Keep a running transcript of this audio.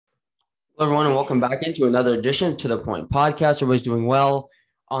Hello, everyone, and welcome back into another edition to the Point Podcast. Everybody's doing well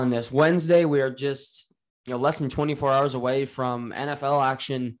on this Wednesday. We are just less than 24 hours away from NFL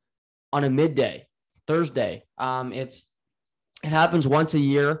action on a midday Thursday. It happens once a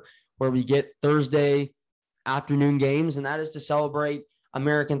year where we get Thursday afternoon games, and that is to celebrate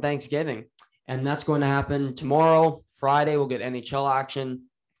American Thanksgiving, and that's going to happen tomorrow. Friday, we'll get NHL action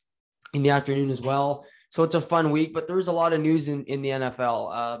in the afternoon as well. So it's a fun week, but there's a lot of news in the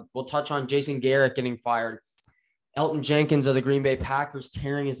NFL. We'll touch on Jason Garrett getting fired, Elton Jenkins of the Green Bay Packers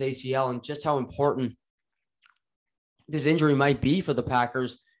tearing his ACL, and just how important this injury might be for the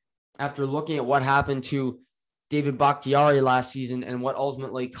Packers after looking at what happened to David Bakhtiari last season and what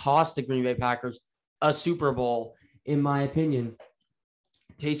ultimately cost the Green Bay Packers a Super Bowl, in my opinion.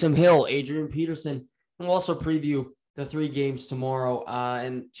 Taysom Hill, Adrian Peterson, and we'll also preview the three games tomorrow,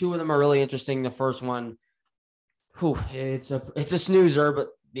 and two of them are really interesting. The first one, it's a snoozer, but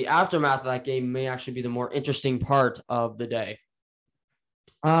the aftermath of that game may actually be the more interesting part of the day.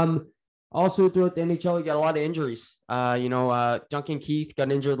 Also throughout the NHL, we got a lot of injuries. Duncan Keith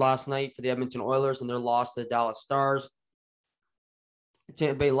got injured last night for the Edmonton Oilers and their loss to the Dallas Stars. The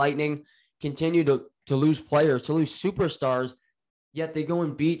Tampa Bay Lightning continue to lose players, to lose superstars, yet they go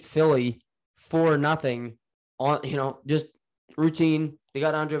and beat Philly 4-0 on, just routine. They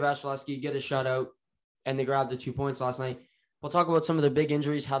got Andre Vasilevsky, get a shutout, and they grabbed the 2 points last night. We'll talk about some of the big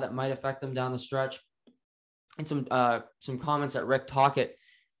injuries, how that might affect them down the stretch, and some comments that Rick Tocchet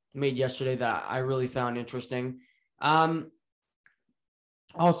made yesterday that I really found interesting. Also,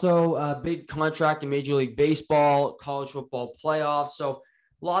 a big contract in Major League Baseball, college football playoffs. So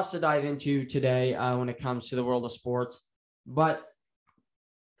lots to dive into today when it comes to the world of sports. But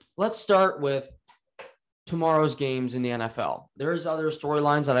let's start with tomorrow's games in the NFL. There's other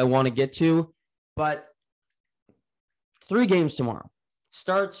storylines that I want to get to, but three games tomorrow.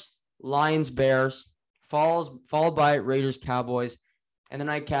 Starts Lions, Bears, followed by Raiders, Cowboys, and the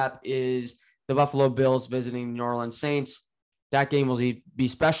nightcap is the Buffalo Bills visiting the New Orleans Saints. That game will be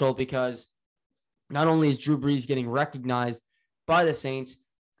special because not only is Drew Brees getting recognized by the Saints,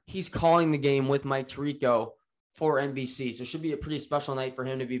 he's calling the game with Mike Tirico for NBC. So it should be a pretty special night for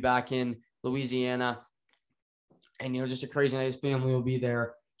him to be back in Louisiana. And, just a crazy night. His family will be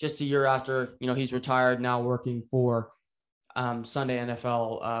there just a year after, he's retired, now working for Sunday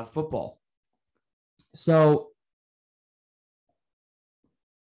NFL football. So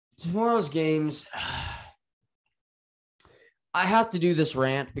tomorrow's games, I have to do this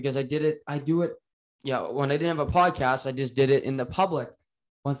rant because I do it. When I didn't have a podcast, I just did it in the public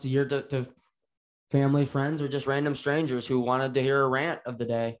once a year to family, friends, or just random strangers who wanted to hear a rant of the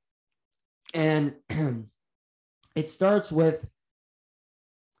day. And it starts with,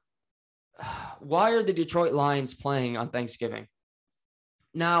 why are the Detroit Lions playing on Thanksgiving?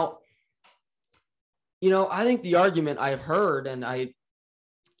 Now, I think the argument I've heard, and I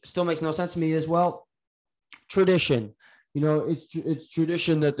still makes no sense to me, as well, tradition. It's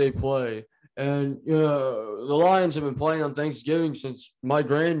tradition that they play. And the Lions have been playing on Thanksgiving since my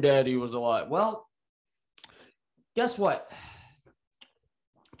granddaddy was alive. Well, guess what?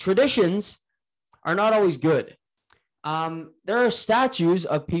 Traditions are not always good. There are statues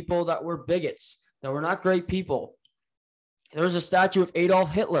of people that were bigots, that were not great people. There was a statue of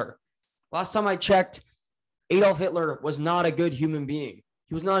Adolf Hitler. Last time I checked, Adolf Hitler was not a good human being.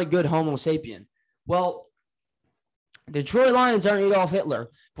 He was not a good Homo sapien. Well, the Detroit Lions aren't Adolf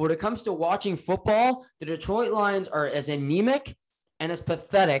Hitler. But when it comes to watching football, the Detroit Lions are as anemic and as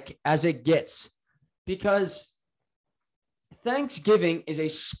pathetic as it gets. Because Thanksgiving is a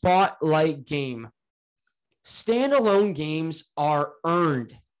spotlight game. Standalone games are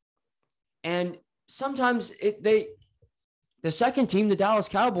earned. And sometimes the second team, the Dallas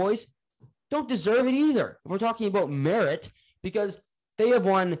Cowboys, don't deserve it either. If we're talking about merit, because they have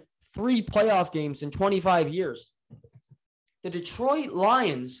won 3 playoff games in 25 years. The Detroit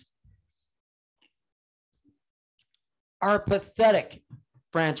Lions are a pathetic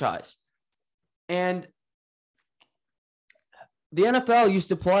franchise. And the NFL used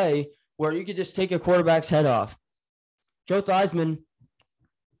to play where you could just take a quarterback's head off. Joe Theismann,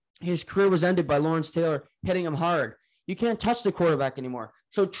 his career was ended by Lawrence Taylor hitting him hard. You can't touch the quarterback anymore.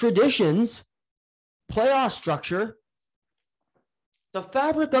 So traditions, playoff structure, the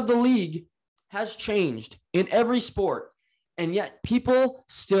fabric of the league has changed in every sport. And yet people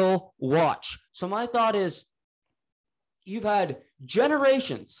still watch. So my thought is, you've had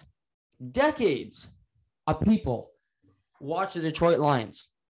generations, decades of people watch the Detroit Lions.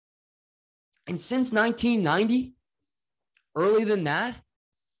 And since 1990, earlier than that,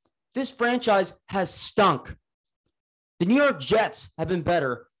 this franchise has stunk. The New York Jets have been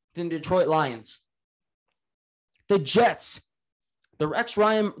better than the Detroit Lions. The Jets, the Rex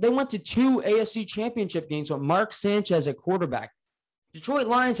Ryan, they went to 2 AFC championship games with Mark Sanchez at quarterback. Detroit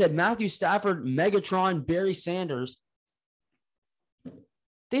Lions had Matthew Stafford, Megatron, Barry Sanders.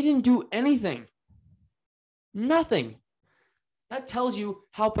 They didn't do anything. Nothing. That tells you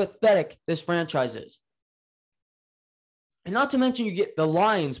how pathetic this franchise is. And not to mention you get the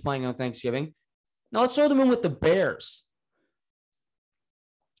Lions playing on Thanksgiving. Now let's throw them in with the Bears.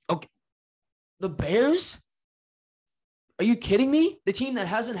 Okay. The Bears? Are you kidding me? The team that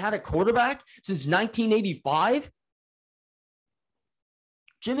hasn't had a quarterback since 1985?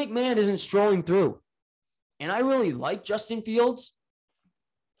 Jim McMahon isn't strolling through. And I really like Justin Fields.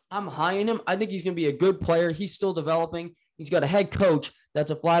 I'm high in him. I think he's going to be a good player. He's still developing. He's got a head coach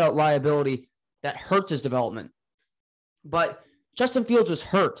that's a flat-out liability that hurts his development. But Justin Fields was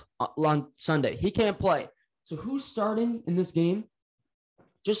hurt on Sunday. He can't play. So who's starting in this game?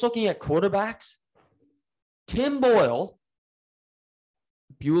 Just looking at quarterbacks, Tim Boyle,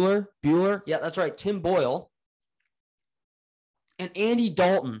 Bueller. Yeah, that's right. Tim Boyle and Andy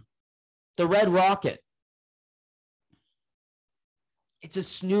Dalton, the Red Rocket. It's a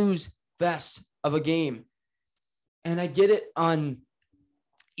snooze fest of a game. And I get it on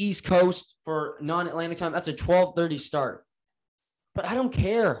East Coast for non-Atlantic time. That's a 12:30 start. But I don't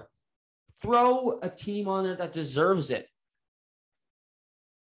care. Throw a team on there that deserves it.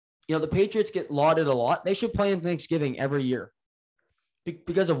 You know, the Patriots get lauded a lot. They should play on Thanksgiving every year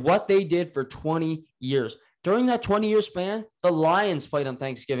because of what they did for 20 years. During that 20-year span, the Lions played on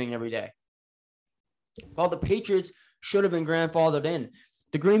Thanksgiving every day. While the Patriots should have been grandfathered in.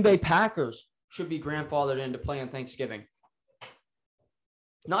 The Green Bay Packers should be grandfathered in to play on Thanksgiving.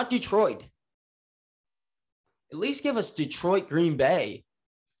 Not Detroit. At least give us Detroit, Green Bay.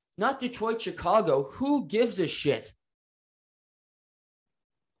 Not Detroit, Chicago. Who gives a shit?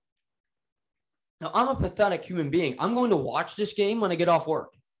 Now, I'm a pathetic human being. I'm going to watch this game when I get off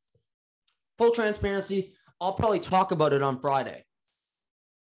work. Full transparency, I'll probably talk about it on Friday.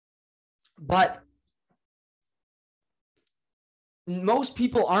 But most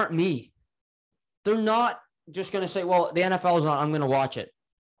people aren't me. They're not just going to say, well, the NFL is on, I'm going to watch it.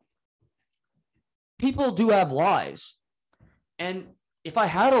 People do have lives. And if I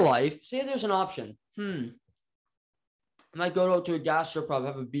had a life, say there's an option. I might go to a gastropub,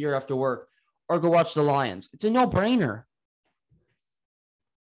 have a beer after work, or go watch the Lions. It's a no-brainer.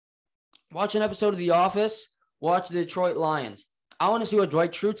 Watch an episode of The Office, watch the Detroit Lions. I want to see what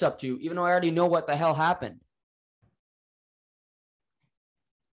Dwight Schrute's up to, even though I already know what the hell happened.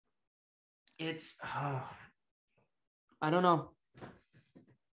 It's, I don't know.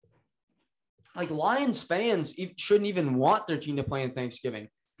 Like, Lions fans shouldn't even want their team to play on Thanksgiving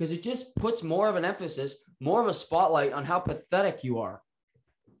because it just puts more of an emphasis, more of a spotlight on how pathetic you are.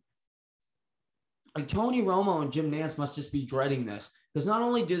 Like, Tony Romo and Jim Nantz must just be dreading this because not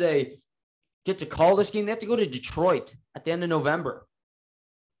only do they get to call this game, they have to go to Detroit at the end of November.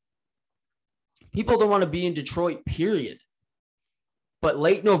 People don't want to be in Detroit, period. But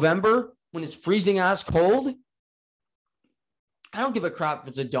late November, when it's freezing ass cold, I don't give a crap if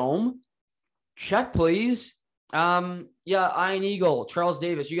it's a dome. Check, please. Yeah, Iron Eagle, Charles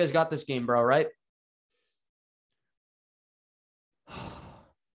Davis. You guys got this game, bro, right?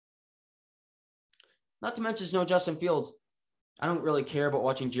 Not to mention, there's no Justin Fields. I don't really care about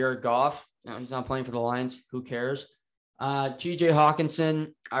watching Jared Goff. You know, he's not playing for the Lions. Who cares? T.J.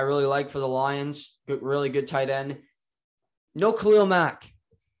 Hawkinson, I really like for the Lions. Really good tight end. No Khalil Mack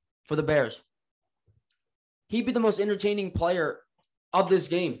for the Bears. He'd be the most entertaining player of this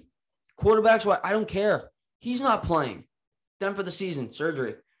game. Quarterbacks, what? I don't care. He's not playing. Done for the season.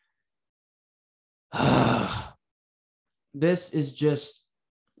 Surgery. This is just,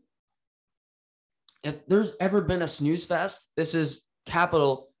 if there's ever been a snooze fest, this is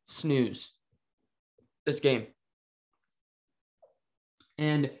capital snooze. This game.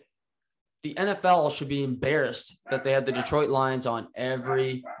 And the NFL should be embarrassed that they had the Detroit Lions on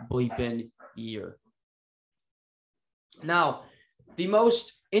every bleeping year. Now, the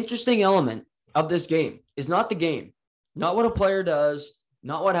most interesting element of this game is not the game, not what a player does,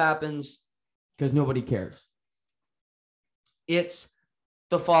 not what happens, because nobody cares. It's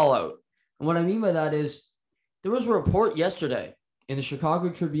the fallout. And what I mean by that is there was a report yesterday in the Chicago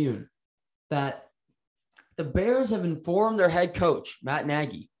Tribune that the Bears have informed their head coach, Matt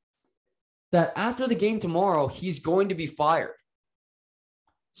Nagy, that after the game tomorrow, he's going to be fired.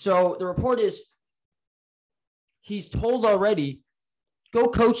 So the report is he's told already, go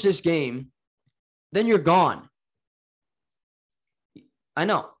coach this game, then you're gone. I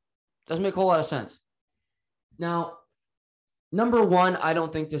know. Doesn't make a whole lot of sense. Now, Number one, I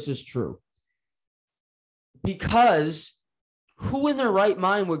don't think this is true. Because who in their right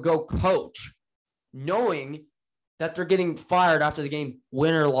mind would go coach knowing that they're getting fired after the game,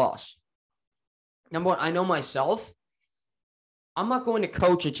 win or loss? Number one, I know myself. I'm not going to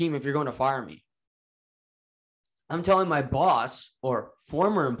coach a team if you're going to fire me. I'm telling my boss or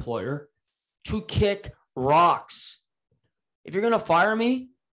former employer to kick rocks. If you're going to fire me,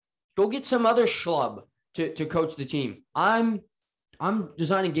 go get some other schlub to coach the team. I'm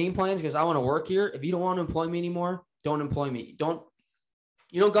designing game plans because I want to work here. If you don't want to employ me anymore, don't employ me. You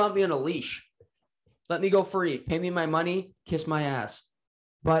don't got me on a leash. Let me go free. Pay me my money. Kiss my ass.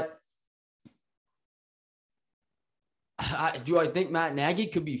 But do I think Matt Nagy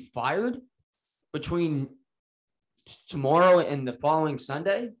could be fired between tomorrow and the following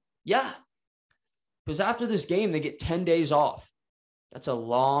Sunday? Yeah. Because after this game, they get 10 days off. That's a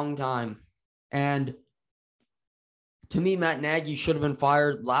long time. And to me, Matt Nagy should have been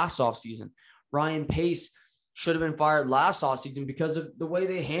fired last offseason. Ryan Pace should have been fired last offseason because of the way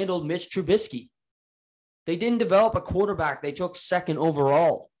they handled Mitch Trubisky. They didn't develop a quarterback. They took second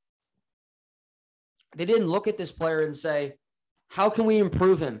overall. They didn't look at this player and say, how can we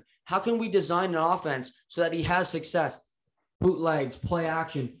improve him? How can we design an offense so that he has success? Bootlegs, play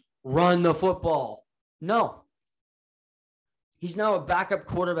action, run the football. No. He's now a backup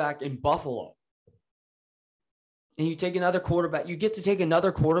quarterback in Buffalo. And you take another quarterback. You get to take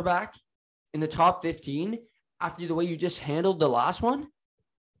another quarterback in the top 15 after the way you just handled the last one.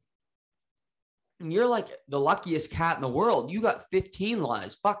 And you're like the luckiest cat in the world. You got 15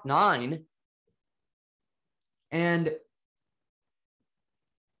 lives. Fuck 9. And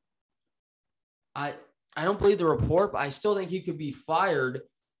I don't believe the report, but I still think he could be fired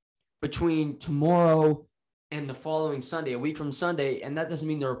between tomorrow and the following Sunday, a week from Sunday. And that doesn't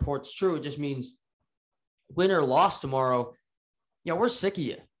mean the report's true. It just means win or loss tomorrow. We're sick of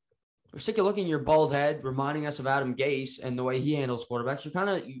you. We're sick of looking at your bald head, reminding us of Adam Gase and the way he handles quarterbacks.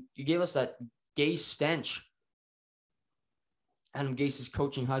 You gave us that Gase stench. Adam Gase is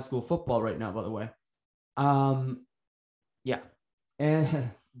coaching high school football right now, by the way. Yeah.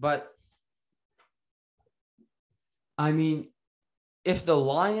 But I mean, if the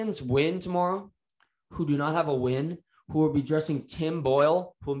Lions win tomorrow, who do not have a win, who will be dressing Tim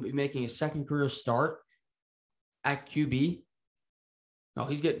Boyle, who will be making a second career start at QB,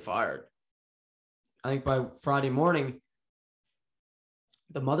 he's getting fired. I think by Friday morning,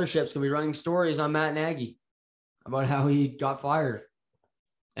 the mothership's going to be running stories on Matt Nagy about how he got fired.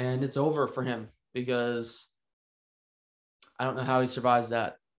 And it's over for him because I don't know how he survives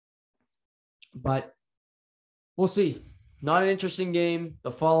that. But we'll see. Not an interesting game.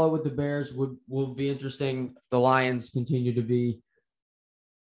 The fallout with the Bears will be interesting. The Lions continue to be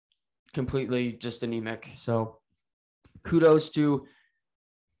completely just anemic. So kudos to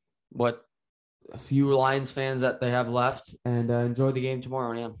what a few Lions fans that they have left, and enjoy the game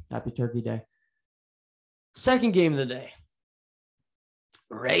tomorrow. Yeah, happy Turkey Day. Second game of the day.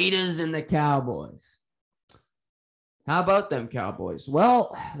 Raiders and the Cowboys. How about them Cowboys?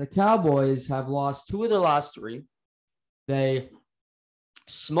 Well, the Cowboys have lost 2 of their last 3. They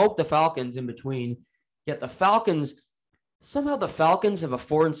smoked the Falcons in between. Yet the Falcons have a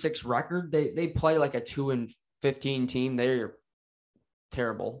 4-6 record. They play like a 2-15 team. They're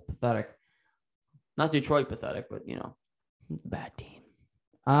terrible, pathetic. Not Detroit pathetic, but bad team.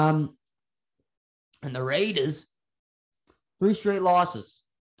 And the Raiders, 3 straight losses.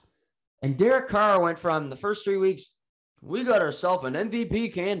 And Derek Carr went from the first 3 weeks, we got ourselves an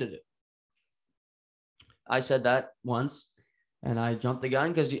MVP candidate. I said that once, and I jumped the gun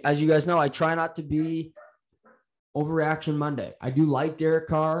because, as you guys know, I try not to be overreaction Monday. I do like Derek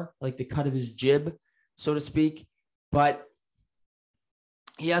Carr, like the cut of his jib, so to speak, but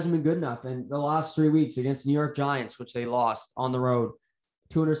he hasn't been good enough. And the last 3 weeks against the New York Giants, which they lost on the road,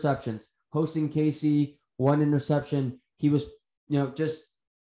 2 interceptions, hosting KC, 1 interception. He was, just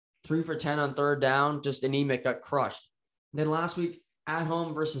 3 for 10 on third down, just anemic, got crushed. Then last week at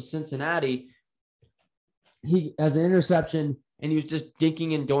home versus Cincinnati, he has an interception and he was just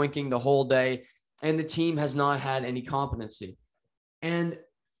dinking and doinking the whole day. And the team has not had any competency. And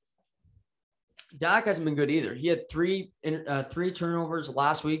Dak hasn't been good either. He had 3 turnovers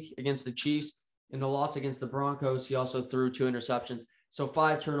last week against the Chiefs. In the loss against the Broncos, he also threw 2 interceptions. So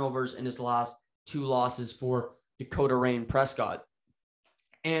 5 turnovers in his last 2 losses for Dakota Rain Prescott.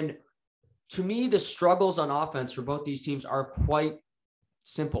 And to me, the struggles on offense for both these teams are quite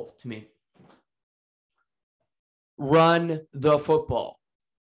simple to me. Run the football.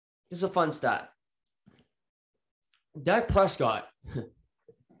 This is a fun stat. Dak Prescott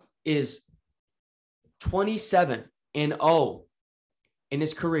is 27 0 in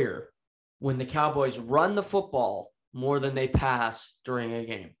his career when the Cowboys run the football more than they pass during a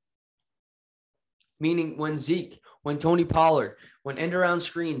game. Meaning when Zeke, when Tony Pollard, when end around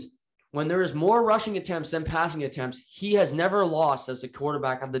screens, when there is more rushing attempts than passing attempts, he has never lost as a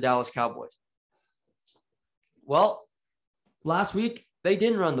quarterback of the Dallas Cowboys. Well, last week, they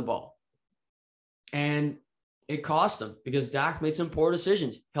didn't run the ball. And it cost them because Dak made some poor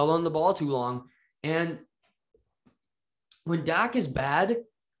decisions, held on the ball too long. And when Dak is bad,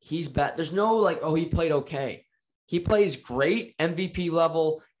 he's bad. There's no like, oh, he played okay. He plays great, MVP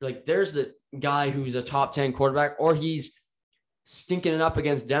level. Like, there's the guy who's a top 10 quarterback, or he's stinking it up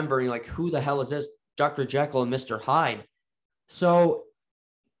against Denver. And you're like, who the hell is this? Dr. Jekyll and Mr. Hyde. So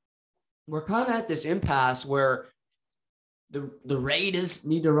we're kind of at this impasse where the Raiders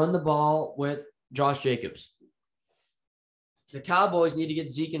need to run the ball with Josh Jacobs. The Cowboys need to get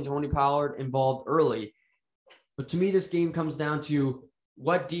Zeke and Tony Pollard involved early. But to me, this game comes down to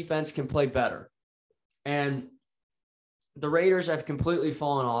what defense can play better. And the Raiders have completely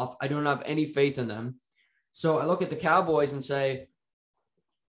fallen off. I don't have any faith in them. So I look at the Cowboys and say,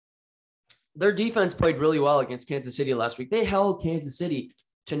 their defense played really well against Kansas City last week. They held Kansas City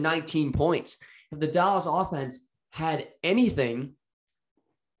to 19 points. If the Dallas offense had anything,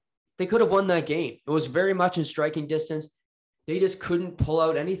 they could have won that game. It was very much in striking distance. They just couldn't pull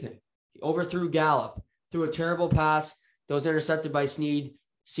out anything. He overthrew Gallup, threw a terrible pass that was intercepted by Snead.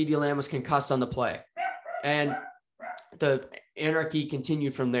 CeeDee Lamb was concussed on the play. And the anarchy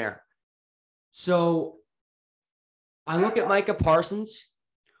continued from there. So I look at Micah Parsons.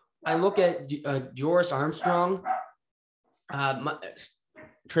 I look at Joris Armstrong,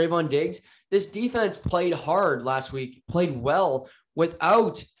 Trayvon Diggs. This defense played hard last week, played well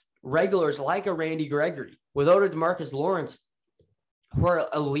without regulars like a Randy Gregory, without a DeMarcus Lawrence, who are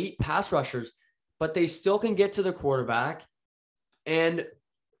elite pass rushers, but they still can get to the quarterback and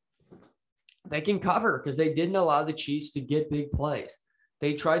they can cover because they didn't allow the Chiefs to get big plays.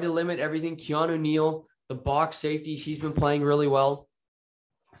 They tried to limit everything. Keanu Neal, the box safety, he's been playing really well.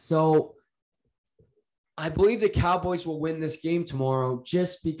 So I believe the Cowboys will win this game tomorrow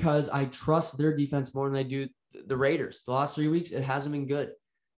just because I trust their defense more than I do the Raiders. The last 3 weeks, it hasn't been good.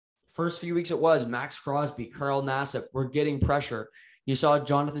 First few weeks, it was Max Crosby, Carl Nassib were getting pressure. You saw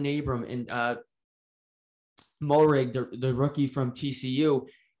Jonathan Abram and Morig, the rookie from TCU,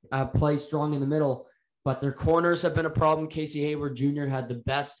 play strong in the middle, but their corners have been a problem. Casey Hayward Jr. had the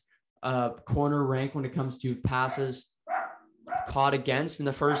best corner rank when it comes to passes caught against in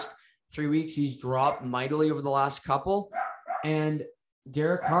the first 3 weeks. He's dropped mightily over the last couple, and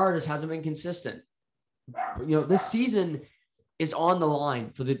Derek Carr just hasn't been consistent. You know, this season is on the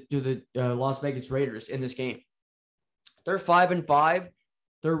line for the Las Vegas Raiders in this game. They're 5-5.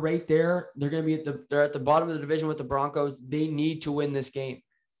 They're right there. They're going to be they're at the bottom of the division with the Broncos. They need to win this game.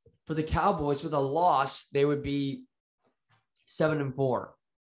 For the Cowboys, with a loss, they would be 7-4.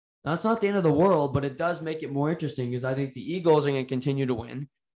 That's not the end of the world, but it does make it more interesting because I think the Eagles are going to continue to win.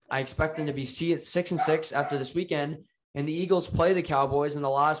 I expect them to be 6-6 after this weekend, and the Eagles play the Cowboys in the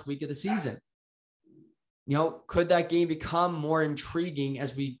last week of the season. You know, could that game become more intriguing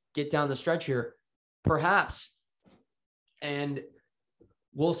as we get down the stretch here? Perhaps. And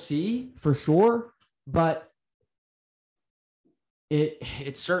we'll see for sure, but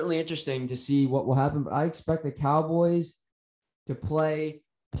it's certainly interesting to see what will happen. But I expect the Cowboys to play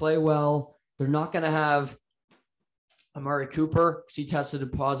well. They're not going to have Amari Cooper because he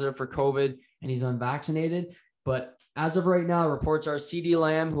tested positive for COVID and he's unvaccinated. But as of right now, reports are CeeDee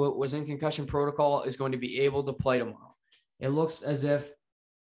Lamb, who was in concussion protocol, is going to be able to play tomorrow. It looks as if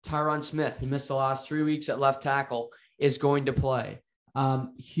Tyron Smith, who missed the last 3 weeks at left tackle, is going to play.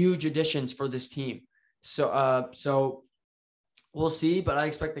 Huge additions for this team. So we'll see, but I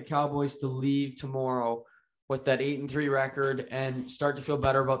expect the Cowboys to leave tomorrow with that 8-3 record and start to feel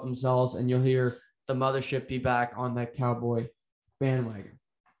better about themselves. And you'll hear the mothership be back on that Cowboy bandwagon.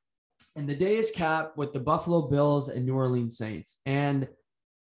 And the day is capped with the Buffalo Bills and New Orleans Saints. And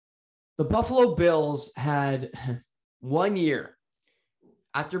the Buffalo Bills had 1 year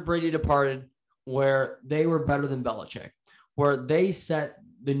after Brady departed where they were better than Belichick, where they set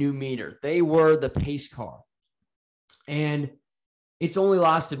the new meter. They were the pace car. And it's only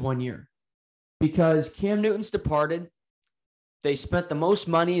lasted 1 year because Cam Newton's departed. They spent the most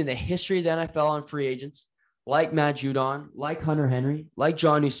money in the history of the NFL on free agents, like Matt Judon, like Hunter Henry, like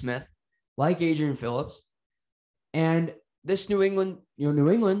Jonnu Smith, like Adrian Phillips. And this New England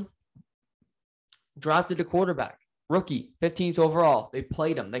drafted a quarterback, rookie, 15th overall. They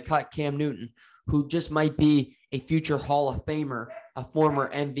played him. They cut Cam Newton, who just might be a future Hall of Famer, a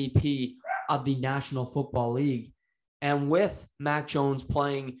former MVP of the National Football League. And with Mac Jones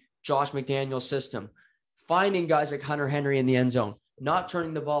playing Josh McDaniel's system, finding guys like Hunter Henry in the end zone, not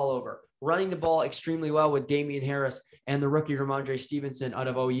turning the ball over, running the ball extremely well with Damian Harris and the rookie Ramondre Stevenson out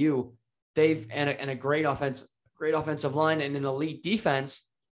of OU. They've and a great offensive line and an elite defense.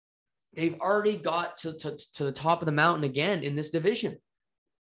 They've already got to the top of the mountain again in this division.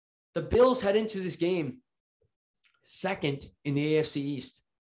 The Bills head into this game second in the AFC East.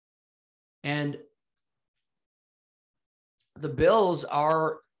 And the Bills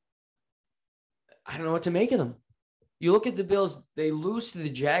are, I don't know what to make of them. You look at the Bills, they lose to the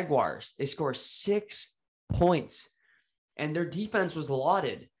Jaguars. They score 6 points, and their defense was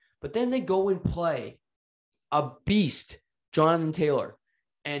lauded. But then they go and play a beast, Jonathan Taylor,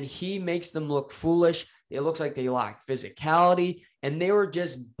 and he makes them look foolish. It looks like they lack physicality, and they were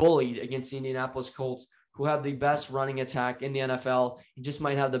just bullied against the Indianapolis Colts, who have the best running attack in the NFL and just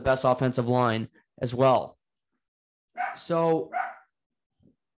might have the best offensive line as well. So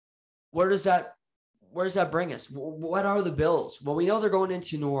where does that bring us? What are the Bills? Well, we know they're going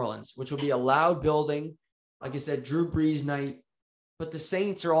into New Orleans, which will be a loud building. Like I said, Drew Brees night. But the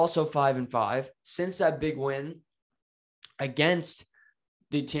Saints are also 5-5. Since that big win against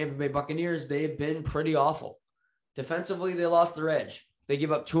the Tampa Bay Buccaneers, they have been pretty awful. Defensively, they lost their edge. They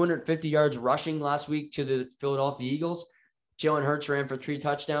gave up 250 yards rushing last week to the Philadelphia Eagles. Jalen Hurts ran for 3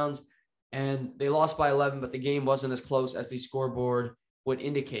 touchdowns, and they lost by 11, but the game wasn't as close as the scoreboard would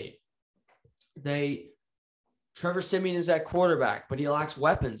indicate. Trevor Siemian is at quarterback, but he lacks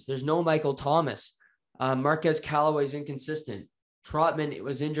weapons. There's no Michael Thomas. Marquez Callaway is inconsistent. Trotman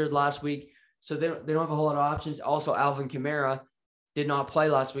was injured last week, so they don't have a whole lot of options. Also, Alvin Kamara did not play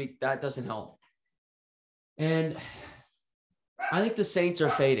last week. That doesn't help. And I think the Saints are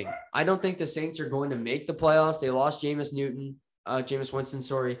fading. I don't think the Saints are going to make the playoffs. They lost Jameis Winston,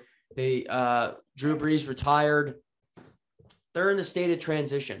 sorry. Drew Brees retired. They're in a state of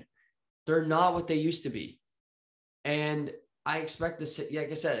transition. They're not what they used to be. And I expect the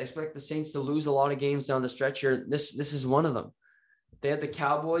Saints to lose a lot of games down the stretch here. This is one of them. They have the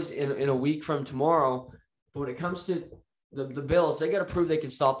Cowboys in a week from tomorrow. But when it comes to the Bills, they got to prove they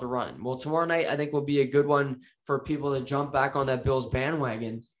can stop the run. Well, tomorrow night, I think will be a good one for people to jump back on that Bills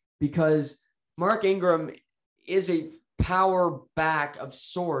bandwagon, because Mark Ingram is a power back of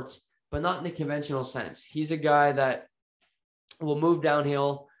sorts, but not in the conventional sense. He's a guy that will move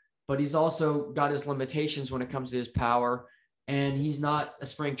downhill, but he's also got his limitations when it comes to his power, and he's not a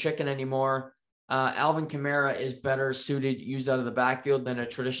spring chicken anymore. Alvin Kamara is better suited, used out of the backfield than a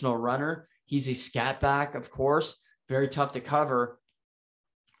traditional runner. He's a scat back, of course, very tough to cover,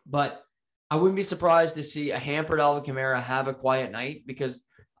 but I wouldn't be surprised to see a hampered Alvin Kamara have a quiet night, because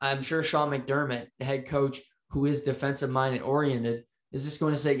I'm sure Sean McDermott, the head coach, who is defensive minded oriented, is just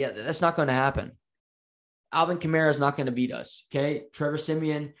going to say, yeah, that's not going to happen. Alvin Kamara is not going to beat us. Okay. Trevor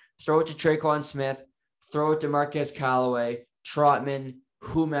Siemian, throw it to Traquan Smith, throw it to Marquez Callaway, Trotman,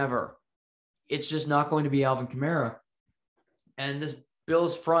 whomever. It's just not going to be Alvin Kamara. And this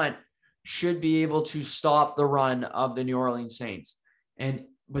Bills front should be able to stop the run of the New Orleans Saints.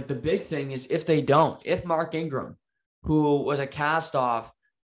 But the big thing is, if Mark Ingram, who was a cast off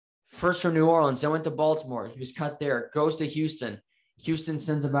first from New Orleans, then went to Baltimore, he was cut there, goes to Houston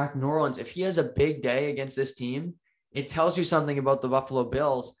sends him back to New Orleans. If he has a big day against this team, it tells you something about the Buffalo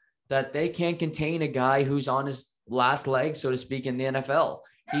Bills, that they can't contain a guy who's on his last leg, so to speak, in the NFL.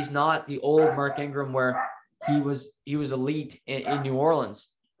 He's not the old Mark Ingram where he was elite in New Orleans,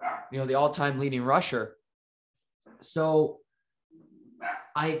 the all-time leading rusher. So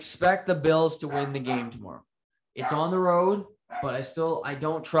I expect the Bills to win the game tomorrow. It's on the road, but I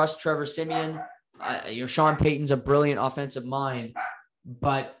don't trust Trevor Siemian. Sean Payton's a brilliant offensive mind,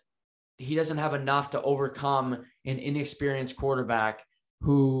 but he doesn't have enough to overcome an inexperienced quarterback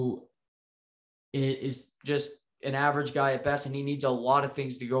who is just an average guy at best, and he needs a lot of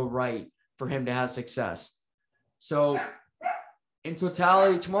things to go right for him to have success. So in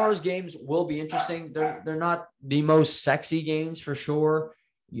totality, tomorrow's games will be interesting. They're not the most sexy games for sure.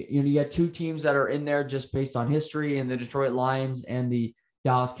 You got 2 teams that are in there just based on history, and the Detroit Lions and the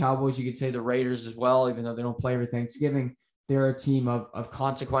Dallas Cowboys. You could say the Raiders as well, even though they don't play every Thanksgiving. They're a team of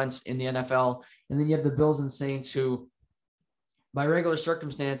consequence in the NFL. And then you have the Bills and Saints, who, by regular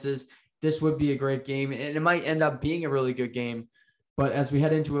circumstances, this would be a great game, and it might end up being a really good game. But as we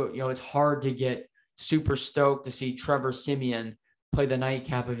head into it, it's hard to get super stoked to see Trevor Siemian play the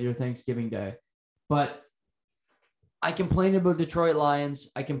nightcap of your Thanksgiving day. But I complain about Detroit Lions.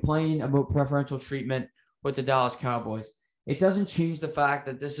 I complain about preferential treatment with the Dallas Cowboys. It doesn't change the fact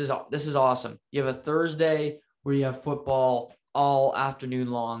that this is awesome. You have a Thursday where you have football all afternoon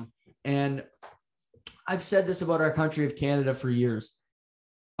long. And I've said this about our country of Canada for years.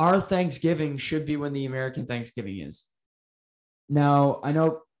 Our Thanksgiving should be when the American Thanksgiving is. Now, I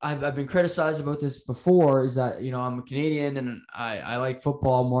know I've been criticized about this before, is that, I'm a Canadian and I like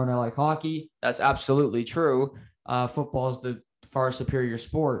football more than I like hockey. That's absolutely true. Football is the far superior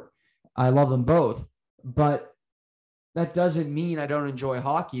sport. I love them both. But that doesn't mean I don't enjoy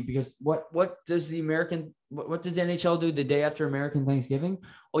hockey, because what does the NHL do the day after American Thanksgiving?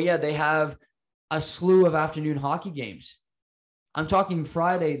 Oh, yeah, they have a slew of afternoon hockey games. I'm talking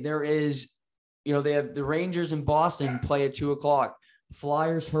Friday. There is, they have the Rangers in Boston play at 2:00.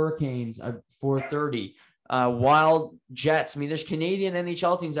 Flyers, Hurricanes at 4:30. Wild, Jets. I mean, there's Canadian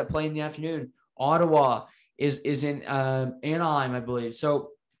NHL teams that play in the afternoon. Ottawa is in Anaheim, I believe.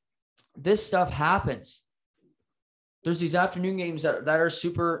 So this stuff happens. There's these afternoon games that are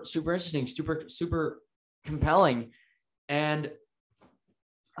super, super interesting, super compelling. And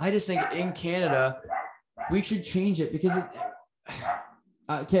I just think in Canada, we should change it, because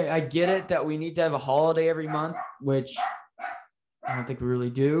okay, I get it that we need to have a holiday every month, which I don't think we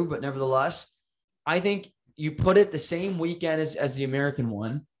really do, but nevertheless, I think you put it the same weekend as the American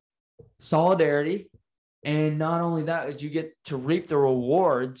one, solidarity. And not only that, is you get to reap the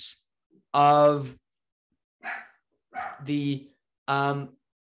rewards of the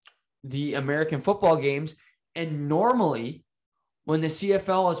American football games. And normally when the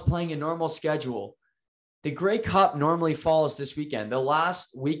CFL is playing a normal schedule, the Grey Cup normally falls this weekend, the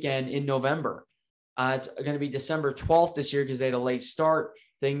last weekend in November. It's going to be December 12th this year because they had a late start.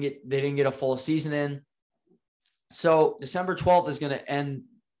 They didn't get a full season in. So December 12th is going to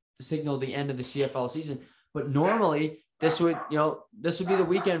signal the end of the CFL season. But normally this would be the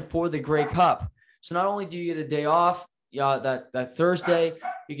weekend for the Grey Cup. So not only do you get a day off, that Thursday,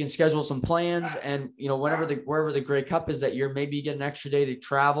 you can schedule some plans, and wherever the Grey Cup is that year, maybe you get an extra day to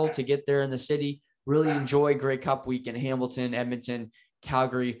travel to get there in the city. Really enjoy Grey Cup week in Hamilton, Edmonton,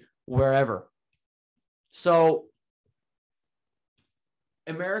 Calgary, wherever. So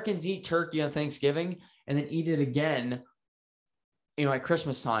Americans eat turkey on Thanksgiving and then eat it again, at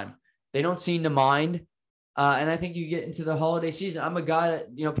Christmas time. They don't seem to mind. And I think you get into the holiday season. I'm a guy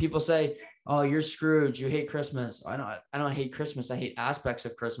that, people say, oh, you're Scrooge, you hate Christmas. I don't hate Christmas. I hate aspects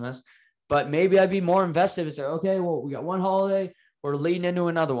of Christmas. But maybe I'd be more invested and say, okay, well, we got one holiday, we're leading into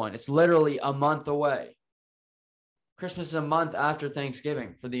another one. It's literally a month away. Christmas is a month after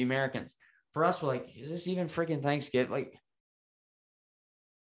Thanksgiving for the Americans. For us, we're like, is this even freaking Thanksgiving? Like,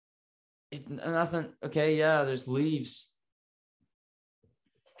 it's nothing. Okay, yeah, there's leaves.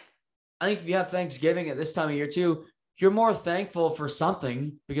 I think if you have Thanksgiving at this time of year too, you're more thankful for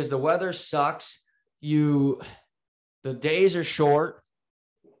something, because the weather sucks. The days are short.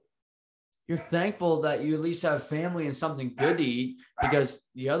 You're thankful that you at least have family and something good to eat, because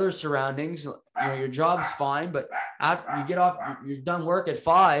the other surroundings, your job's fine, but after you get off, you're done work at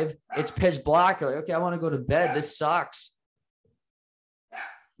 5, it's pitch black. You're like, okay, I want to go to bed. This sucks.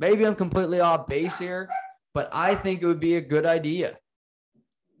 Maybe I'm completely off base here, but I think it would be a good idea.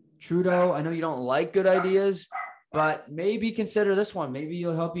 Trudeau, I know you don't like good ideas, but maybe consider this one. Maybe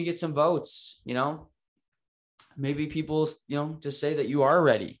it'll help you get some votes, Maybe people, just say that you are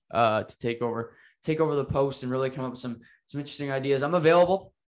ready to take over the post and really come up with some interesting ideas. I'm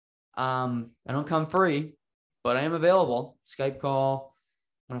available. I don't come free, but I am available. Skype call,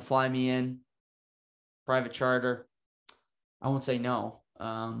 want to fly me in, private charter. I won't say no.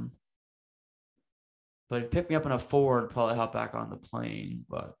 But if you pick me up in a Ford, probably hop back on the plane.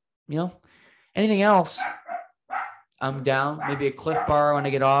 But, anything else, I'm down. Maybe a Cliff Bar when I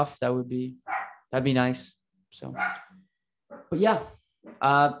get off. That'd be nice. So, but yeah,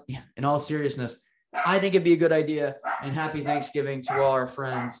 in all seriousness, I think it'd be a good idea, and happy Thanksgiving to all our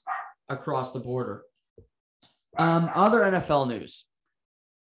friends across the border. Other NFL news.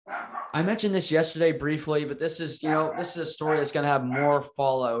 I mentioned this yesterday briefly, but this is a story that's going to have more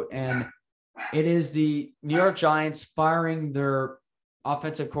fallout, and it is the New York Giants firing their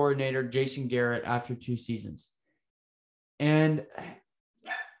offensive coordinator, Jason Garrett, after 2 seasons. And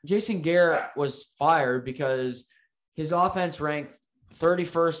Jason Garrett was fired because his offense ranked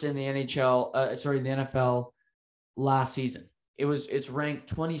 31st in the NFL last season. It's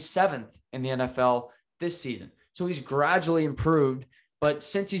ranked 27th in the NFL this season. So he's gradually improved, but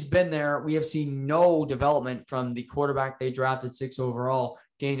since he's been there, we have seen no development from the quarterback they drafted 6 overall,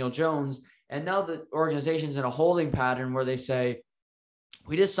 Daniel Jones. And now the organization's in a holding pattern where they say,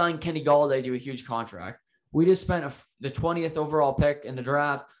 we just signed Kenny Golladay to a huge contract. We just spent the 20th overall pick in the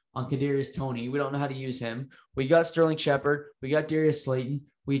draft on Kadarius Toney. We don't know how to use him. We got Sterling Shepard. We got Darius Slayton.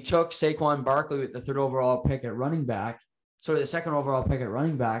 We took Saquon Barkley with the 3rd overall pick at running back. So the 2nd overall pick at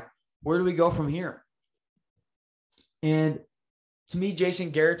running back. Where do we go from here? And to me, Jason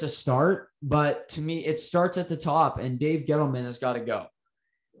Garrett's a start, but to me, it starts at the top, and Dave Gettleman has got to go.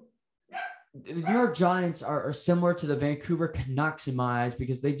 The New York Giants are similar to the Vancouver Canucks in my eyes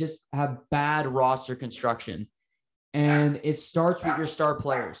because they just have bad roster construction. And it starts with your star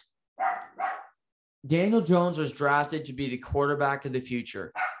players. Daniel Jones was drafted to be the quarterback of the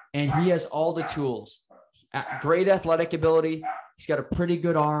future, and he has all the tools. Great athletic ability. He's got a pretty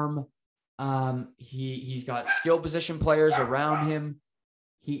good arm. He's got skill position players around him.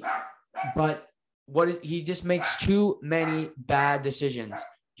 He just makes too many bad decisions,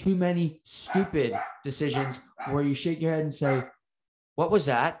 too many stupid decisions where you shake your head and say, "What was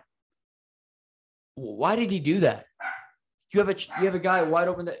that? Why did he do that?" You have a guy wide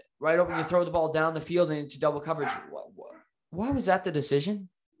open. You throw the ball down the field and into double coverage. Why was that the decision?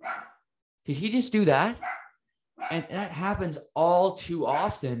 Did he just do that? And that happens all too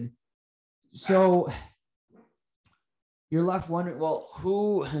often. So you're left wondering, well,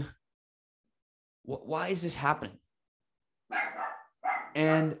 why is this happening?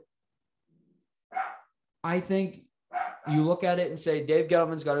 And I think you look at it and say, Dave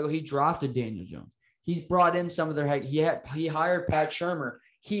Gettleman's got to go. He drafted Daniel Jones. He's brought in some of their, he hired Pat Shurmur.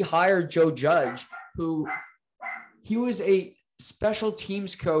 He hired Joe Judge, he was a special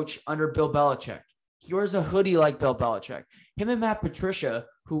teams coach under Bill Belichick. He wears a hoodie like Bill Belichick. Him and Matt Patricia,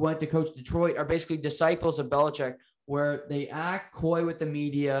 who went to coach Detroit, are basically disciples of Belichick, where they act coy with the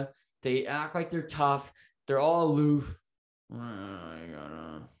media. They act like they're tough. They're all aloof. It's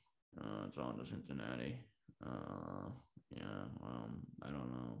on to Cincinnati. I don't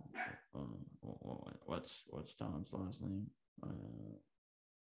know. What's Tom's last name?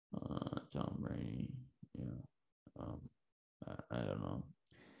 Tom Brady. Yeah. I don't know.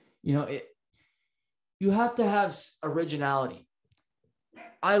 You have to have originality.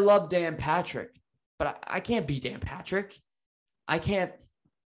 I love Dan Patrick, but I can't be Dan Patrick. I can't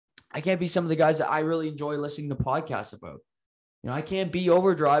be some of the guys that I really enjoy listening to podcasts about. I can't be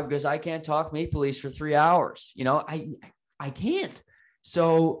Overdrive because I can't talk Maple Leafs for 3 hours. I can't.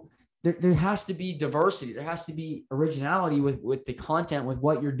 So there has to be diversity. There has to be originality with the content, with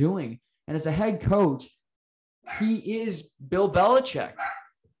what you're doing. And as a head coach, he is Bill Belichick.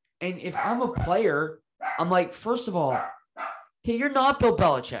 And if I'm a player, I'm like, first of all, okay, you're not Bill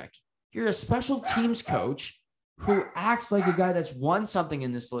Belichick. You're a special teams coach who acts like a guy that's won something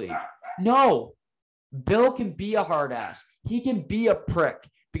in this league. No, Bill can be a hard ass. He can be a prick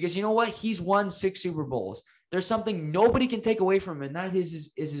because you know what? He's won 6 Super Bowls. There's something nobody can take away from him, and that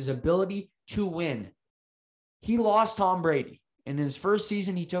is his ability to win. He lost Tom Brady. And in his first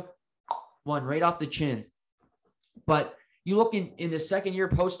season, he took one right off the chin. But you look in the second year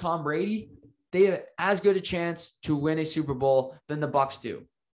post Tom Brady, they have as good a chance to win a Super Bowl than the Bucs do.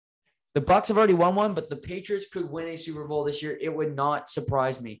 The Bucs have already won one, but the Patriots could win a Super Bowl this year. It would not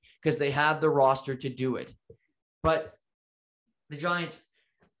surprise me because they have the roster to do it. But the Giants,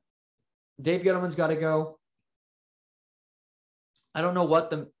 Dave Gettleman's got to go. I don't know what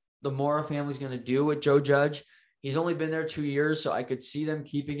the Mora family's going to do with Joe Judge. He's only been there 2 years, so I could see them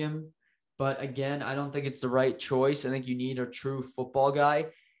keeping him. But again, I don't think it's the right choice. I think you need a true football guy.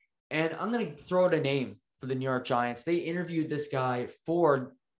 And I'm going to throw out a name for the New York Giants. They interviewed this guy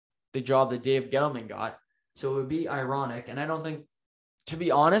for the job that Dave Gettleman got. So it would be ironic. And I don't think, to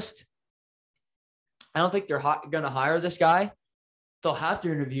be honest, I don't think they're going to hire this guy. They'll have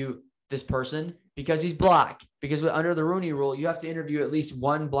to interview this person because he's black. Because under the Rooney Rule, you have to interview at least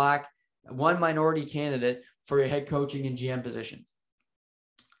one minority candidate for your head coaching and GM positions.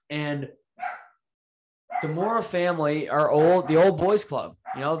 And the Mora family are the old boys club.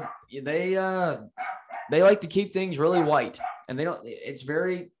 They like to keep things really white, and they don't. It's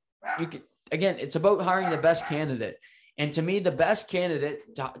very. It's about hiring the best candidate, and to me, the best candidate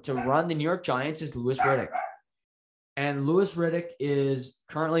to run the New York Giants is Louis Riddick, and Louis Riddick is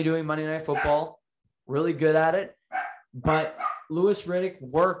currently doing Monday Night Football, really good at it. But Louis Riddick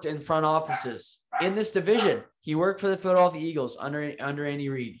worked in front offices in this division. He worked for the Philadelphia Eagles under Andy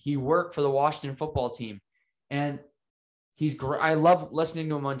Reid. He worked for the Washington football team. And he's great. I love listening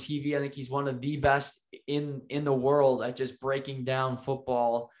to him on TV. I think he's one of the best in the world at just breaking down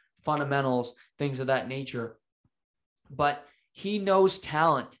football fundamentals, things of that nature. But he knows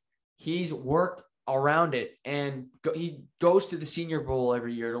talent. He's worked around it, and he goes to the Senior Bowl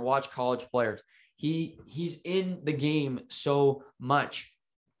every year to watch college players. He's in the game so much.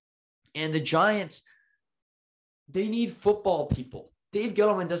 And the Giants, they need football people. Dave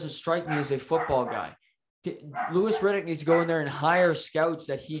Gettleman doesn't strike me as a football guy. Louis Riddick needs to go in there and hire scouts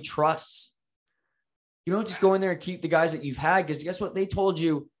that he trusts. You don't just go in there and keep the guys that you've had, because guess what? They told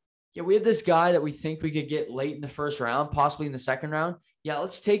you Yeah, we have this guy that we think we could get late in the first round, possibly in the second round. Yeah,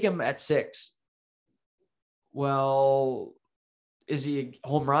 let's take him at 6. Well, is he a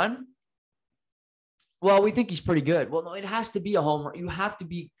home run? Well, we think he's pretty good. Well, no, it has to be a home run. You have to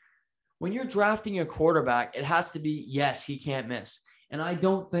be, when you're drafting a quarterback, it has to be, yes, he can't miss. And I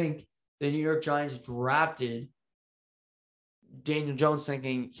don't think the New York Giants drafted Daniel Jones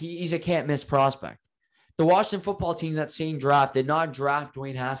thinking he's a can't miss prospect. The Washington football team that same draft did not draft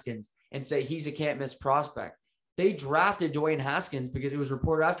Dwayne Haskins and say he's a can't miss prospect. They drafted Dwayne Haskins because it was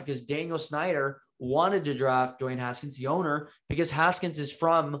reported after because Daniel Snyder wanted to draft Dwayne Haskins, the owner, because Haskins is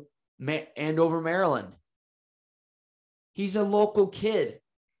from Andover, Maryland. He's a local kid.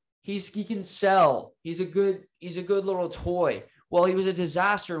 He can sell. He's a good little toy. Well, he was a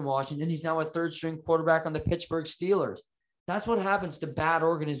disaster in Washington. He's now a third string quarterback on the Pittsburgh Steelers. That's what happens to bad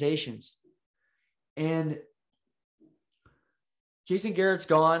organizations. And Jason Garrett's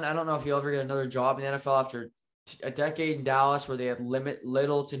gone. I don't know if he'll ever get another job in the NFL after a decade in Dallas where they had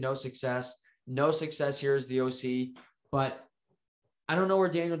little to no success. No success here as the OC. But I don't know where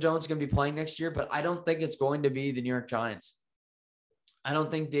Daniel Jones is going to be playing next year, but I don't think it's going to be the New York Giants. I don't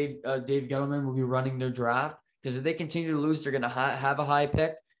think Dave Gettleman will be running their draft because if they continue to lose, they're going to have a high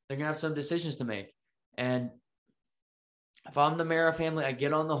pick. They're going to have some decisions to make. And if I'm the Mara family, I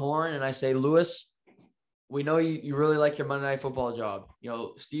get on the horn and I say, Lewis, we know you really like your Monday Night Football job.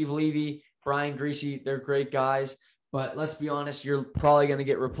 Steve Levy, Brian Griese, they're great guys. But let's be honest, you're probably going to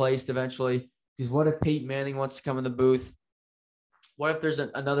get replaced eventually. Because what if Peyton Manning wants to come in the booth? What if there's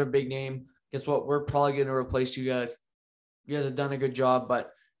another big name? Guess what? We're probably going to replace you guys. You guys have done a good job,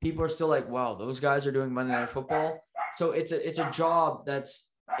 but people are still like, wow, those guys are doing Monday Night Football. So it's a job that's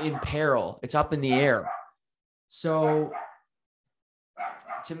in peril. It's up in the air. So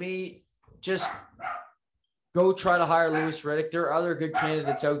to me, just go try to hire Louis Riddick. There are other good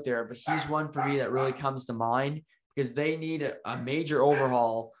candidates out there, but he's one for me that really comes to mind because they need a major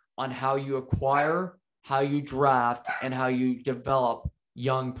overhaul on how you acquire, how you draft, and how you develop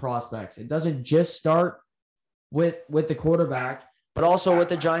young prospects. It doesn't just start with the quarterback, but also what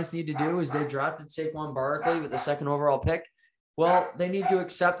the Giants need to do is they drafted Saquon Barkley with the second overall pick. Well, they need to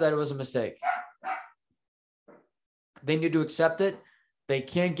accept that it was a mistake. They need to accept it. They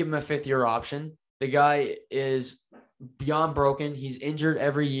can't give him a fifth-year option. The guy is beyond broken. He's injured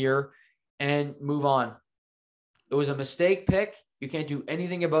every year, and move on. It was a mistake pick. You can't do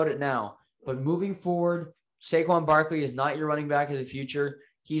anything about it now. But moving forward, Saquon Barkley is not your running back of the future.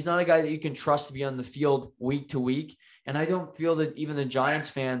 He's not a guy that you can trust to be on the field week to week. And I don't feel that even the Giants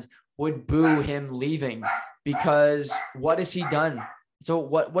fans would boo him leaving because what has he done? So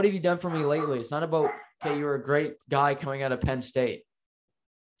what have you done for me lately? It's not about, okay, you're a great guy coming out of Penn State.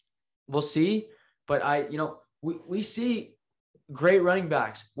 We'll see. But we see great running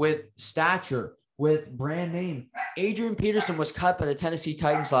backs with stature, with brand name. Adrian Peterson was cut by the Tennessee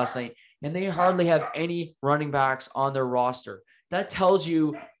Titans last night, and they hardly have any running backs on their roster. That tells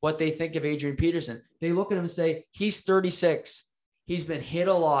you what they think of Adrian Peterson. They look at him and say, he's 36. He's been hit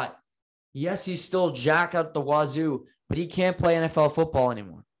a lot. Yes, he's still jacked out the wazoo, but he can't play NFL football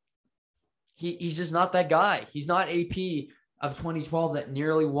anymore. He's just not that guy. He's not AP of 2012 that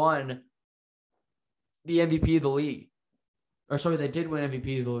nearly won the MVP of the league. That did win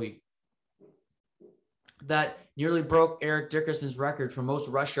MVP of the league. That nearly broke Eric Dickerson's record for most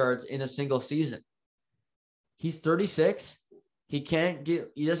rush yards in a single season. He's 36. He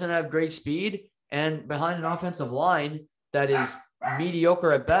doesn't have great speed. And behind an offensive line that is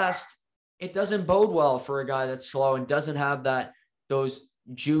mediocre at best, it doesn't bode well for a guy that's slow and doesn't have those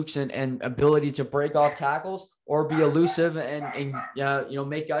jukes and ability to break off tackles or be elusive and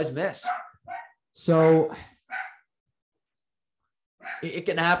make guys miss. So it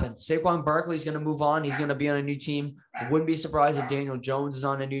can happen. Saquon Barkley is going to move on. He's going to be on a new team. I wouldn't be surprised if Daniel Jones is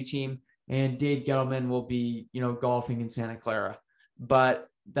on a new team and Dave Gettleman will be, golfing in Santa Clara. But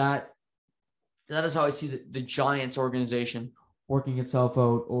that is how I see the Giants organization working itself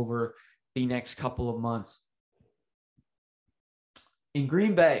out over the next couple of months. In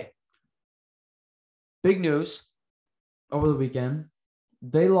Green Bay, big news over the weekend.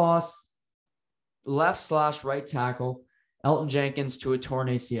 They lost left/right tackle Elton Jenkins to a torn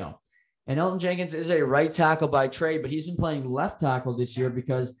ACL. And Elton Jenkins is a right tackle by trade, but he's been playing left tackle this year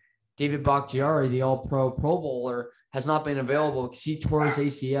because David Bakhtiari, the all-pro Pro Bowler, has not been available because he tore his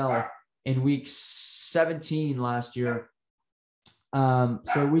ACL in week 17 last year.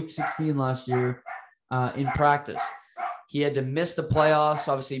 Week 16 last year in practice. He had to miss the playoffs,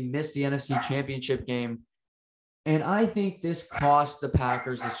 obviously missed the NFC Championship game. And I think this cost the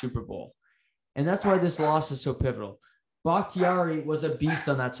Packers the Super Bowl. And that's why this loss is so pivotal. Bakhtiari was a beast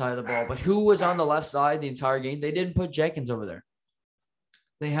on that side of the ball, but who was on the left side the entire game? They didn't put Jenkins over there.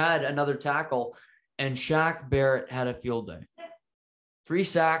 They had another tackle, and Shaq Barrett had a field day. 3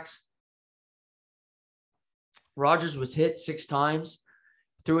 sacks. Rodgers was hit 6 times,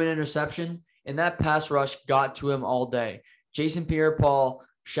 threw an interception, and that pass rush got to him all day. Jason Pierre-Paul,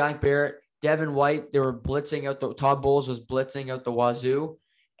 Shaq Barrett, Devin White, they were blitzing out Todd Bowles was blitzing out the wazoo,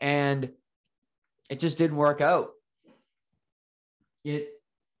 and it just didn't work out. The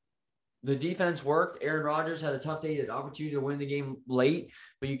defense worked. Aaron Rodgers had a tough day, an opportunity to win the game late,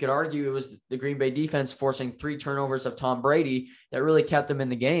 but you could argue it was the Green Bay defense forcing 3 turnovers of Tom Brady that really kept them in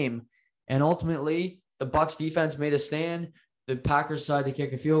the game. And ultimately, the Bucs defense made a stand. The Packers decided to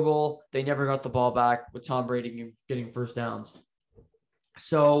kick a field goal. They never got the ball back with Tom Brady getting first downs.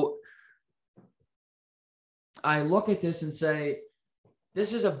 So I look at this and say,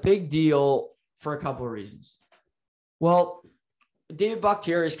 this is a big deal for a couple of reasons. Well, David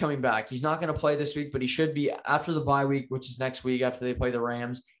Bakhtiari is coming back. He's not going to play this week, but he should be after the bye week, which is next week after they play the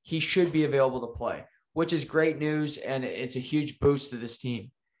Rams. He should be available to play, which is great news, and it's a huge boost to this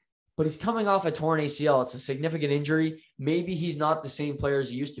team. But he's coming off a torn ACL. It's a significant injury. Maybe he's not the same player as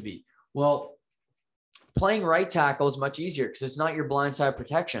he used to be. Well, playing right tackle is much easier because it's not your blindside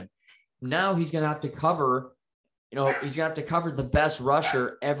protection. Now he's going to have to cover, he's going to have to cover the best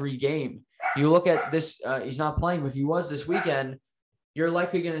rusher every game. You look at this, he's not playing, but if he was this weekend, you're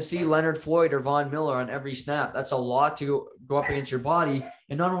likely going to see Leonard Floyd or Von Miller on every snap. That's a lot to go up against your body.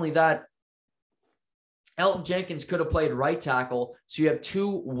 And not only that, Elgton Jenkins could have played right tackle. So you have 2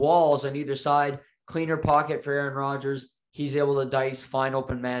 walls on either side, cleaner pocket for Aaron Rodgers. He's able to dice, find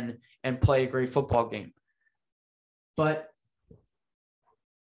open men, and play a great football game. But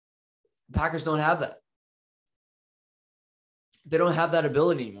the Packers don't have that. They don't have that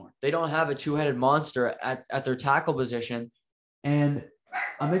ability anymore. They don't have a 2-headed monster at their tackle position. And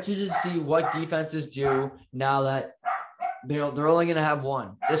I'm interested to see what defenses do now that they're only going to have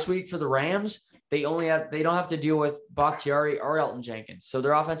one. This week for the Rams, they don't have to deal with Bakhtiari or Elgton Jenkins. So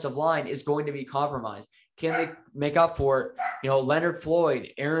their offensive line is going to be compromised. Can they make up for it? Leonard Floyd,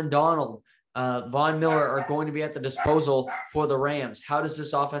 Aaron Donald, Von Miller are going to be at the disposal for the Rams. How does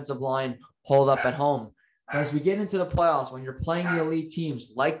this offensive line hold up at home? But as we get into the playoffs, when you're playing the elite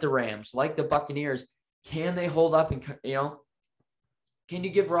teams like the Rams, like the Buccaneers, can they hold up and, can you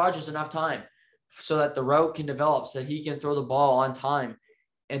give Rodgers enough time so that the route can develop, so that he can throw the ball on time?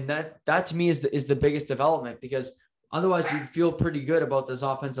 And that to me is the biggest development, because otherwise you'd feel pretty good about this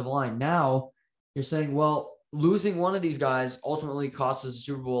offensive line. Now you're saying, well, losing one of these guys ultimately cost us the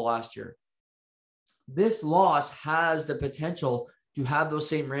Super Bowl last year. This loss has the potential to have those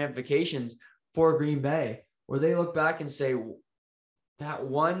same ramifications for Green Bay, where they look back and say, that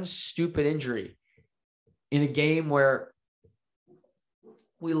one stupid injury in a game where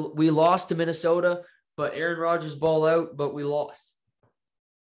we lost to Minnesota, but Aaron Rodgers ball out, but we lost.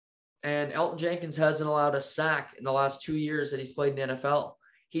 And Elgton Jenkins hasn't allowed a sack in the last 2 years that he's played in the NFL.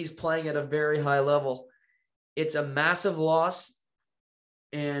 He's playing at a very high level. It's a massive loss,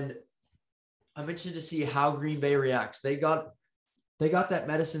 and I'm interested to see how Green Bay reacts. They got that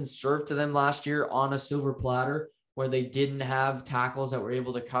medicine served to them last year on a silver platter, where they didn't have tackles that were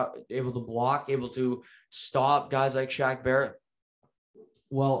able to block, able to stop guys like Shaq Barrett.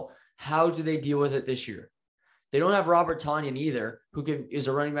 Well, how do they deal with it this year? They don't have Robert Tonyan either, who is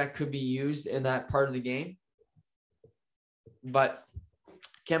a running back, could be used in that part of the game. But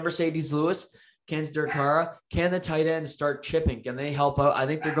can Mercedes Lewis, can Derek Carr, can the tight end start chipping? Can they help out? I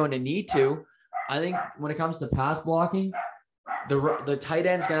think they're going to need to. I think when it comes to pass blocking, the tight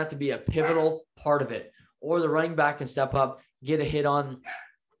end's going to have to be a pivotal part of it, or the running back can step up, get a hit on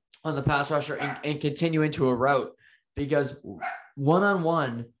the pass rusher and continue into a route, because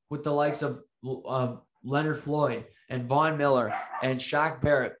one-on-one with the likes of Leonard Floyd and Von Miller and Shaq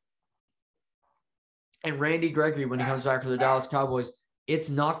Barrett and Randy Gregory when he comes back for the Dallas Cowboys, it's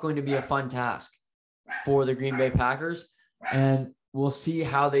not going to be a fun task for the Green Bay Packers, and we'll see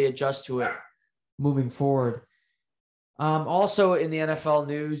how they adjust to it moving forward. Also in the NFL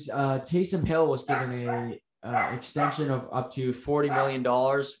news, Taysom Hill was given a extension of up to $40 million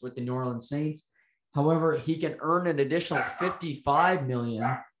with the New Orleans Saints. However, he can earn an additional $55 million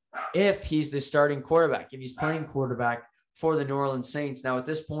if he's the starting quarterback, if he's playing quarterback for the New Orleans Saints. Now, at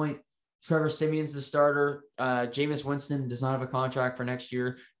this point, Trevor Siemian's the starter. Jameis Winston does not have a contract for next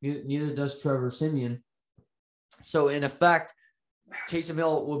year. Neither does Trevor Siemian. So, in effect, Taysom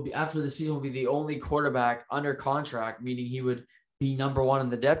Hill will be, after the season, will be the only quarterback under contract, meaning he would be number one in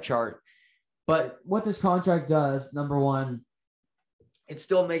the depth chart. But what this contract does, number one, it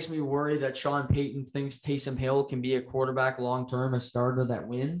still makes me worry that Sean Payton thinks Taysom Hill can be a quarterback long-term, a starter that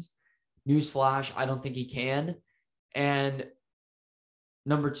wins. Newsflash, I don't think he can. And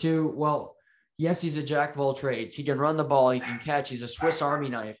number two, well, yes, he's a jack of all trades. He can run the ball. He can catch. He's a Swiss Army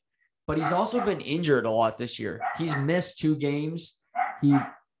knife. But he's also been injured a lot this year. He's missed 2 games. He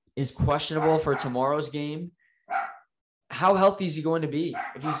is questionable for tomorrow's game. How healthy is he going to be?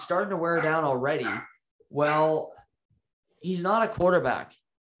 If he's starting to wear down already, well, he's not a quarterback.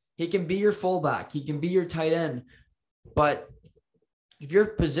 He can be your fullback. He can be your tight end. But if your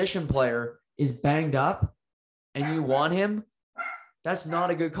position player is banged up and you want him, that's not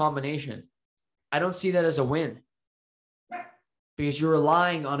a good combination. I don't see that as a win because you're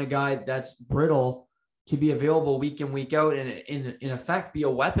relying on a guy that's brittle to be available week in, week out, and in effect be a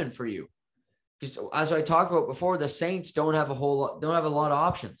weapon for you. Because as I talked about before, the Saints don't have a lot of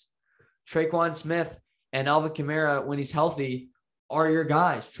options. Traquan Smith and Alvin Kamara, when he's healthy, are your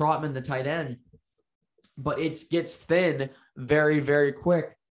guys. Trotman, the tight end. But it gets thin very, very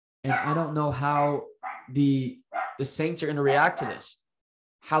quick. And I don't know how the Saints are going to react to this,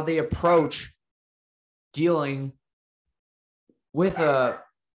 how they approach dealing with a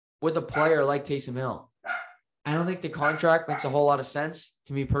player like Taysom Hill. I don't think the contract makes a whole lot of sense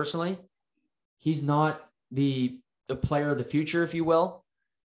to me personally. He's not the player of the future, if you will,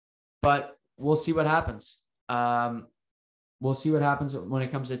 but we'll see what happens. We'll see what happens when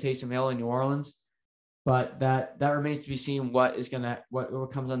it comes to Taysom Hill in New Orleans, but that remains to be seen what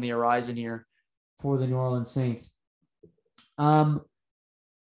comes on the horizon here for the New Orleans Saints. College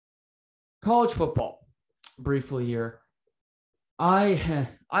football, briefly here. I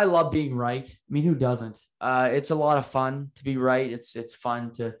love being right. I mean, who doesn't? It's a lot of fun to be right. It's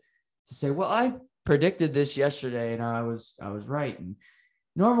fun to say, well, I predicted this yesterday and I was right. And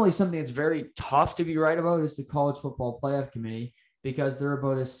normally something that's very tough to be right about is the College Football Playoff Committee, because they're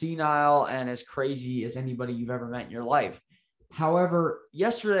about as senile and as crazy as anybody you've ever met in your life. However,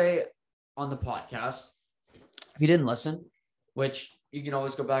 yesterday on the podcast, if you didn't listen, which you can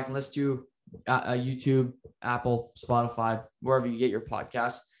always go back and listen to, YouTube, Apple, Spotify, wherever you get your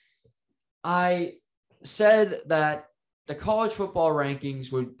podcast, I said that the college football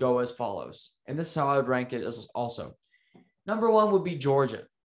rankings would go as follows. And this is how I would rank it as also. Number 1 would be Georgia.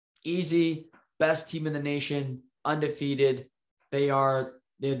 Easy, best team in the nation, undefeated. They're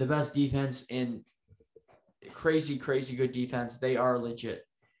the best defense in crazy, crazy good defense. They are legit.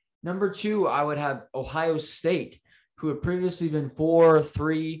 Number 2, I would have Ohio State, who had previously been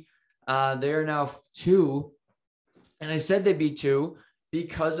 4-3. They're now 2. And I said they'd be 2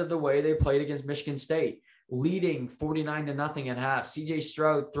 because of the way they played against Michigan State, leading 49-0 at half. CJ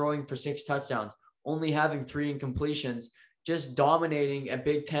Stroud throwing for 6 touchdowns, only having 3 incompletions, just dominating a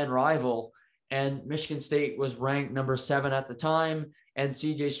Big Ten rival. And Michigan State was ranked number 7 at the time. And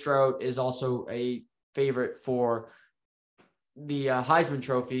CJ Stroud is also a favorite for the Heisman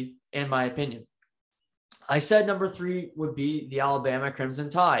Trophy, in my opinion. I said number 3 would be the Alabama Crimson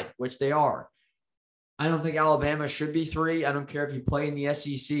Tide, which they are. I don't think Alabama should be 3. I don't care if you play in the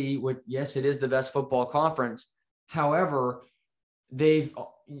SEC, which, yes, it is the best football conference. However, they've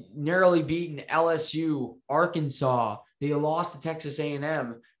narrowly beaten LSU, Arkansas. They lost to Texas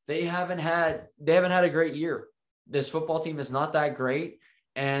A&M. They haven't had a great year. This football team is not that great,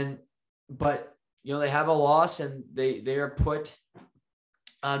 but they have a loss and they are put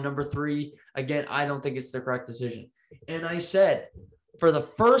number 3. Again, I don't think it's the correct decision. And I said, for the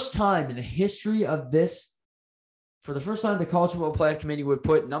first time in the history of this, for the first time, the College Football Playoff Committee would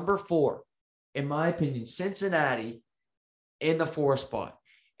put number 4, in my opinion, Cincinnati in the 4 spot.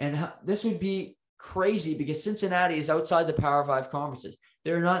 And this would be crazy because Cincinnati is outside the Power 5 conferences.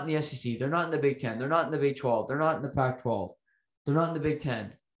 They're not in the SEC. They're not in the Big Ten. They're not in the Big 12. They're not in the Pac-12. They're not in the Big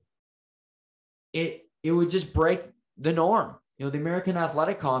Ten. It would just break the norm. The American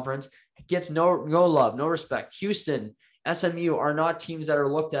Athletic Conference gets no love, no respect. Houston, SMU are not teams that are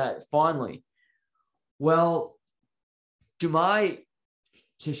looked at fondly. Well, to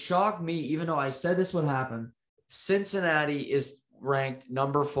shock me, even though I said this would happen, Cincinnati is ranked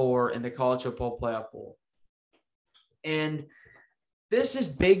number 4 in the College Football Playoff Poll. And this is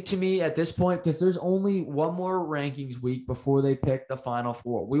big to me at this point because there's only one more rankings week before they pick the Final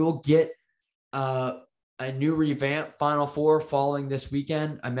 4. We will get a new revamped Final 4 following this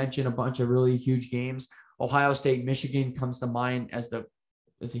weekend. I mentioned a bunch of really huge games. Ohio State, Michigan comes to mind as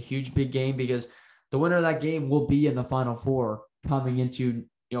a huge big game because the winner of that game will be in the Final 4 coming into,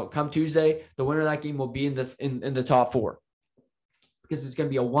 come Tuesday. The winner of that game will be in the top 4 because it's going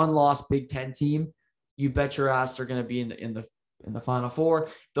to be a 1-loss Big Ten team. You bet your ass they're going to be in the Final 4.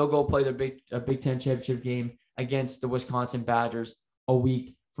 They'll go play their Big Ten championship game against the Wisconsin Badgers. a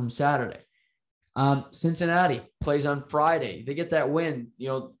week from Saturday. Cincinnati plays on Friday. They get that win.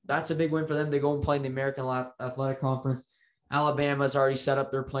 That's a big win for them. They go and play in the American Athletic Conference. Alabama's already set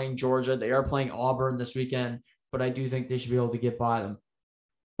up. They're playing Georgia. They are playing Auburn this weekend, but I do think they should be able to get by them.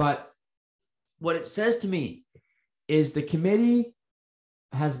 But what it says to me is the committee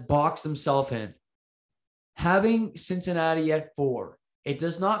has boxed themselves in. Having Cincinnati at 4, it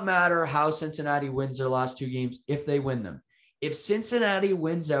does not matter how Cincinnati wins their last 2 games if they win them. If Cincinnati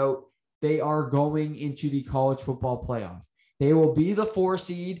wins out, they are going into the college football playoff. They will be the 4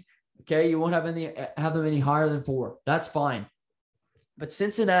 seed. Okay, you won't have them any higher than 4. That's fine. But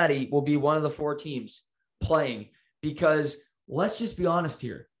Cincinnati will be one of the 4 teams playing because let's just be honest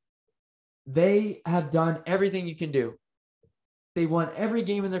here. They have done everything you can do. They've won every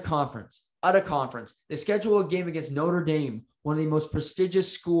game in their conference, out of conference. They schedule a game against Notre Dame, one of the most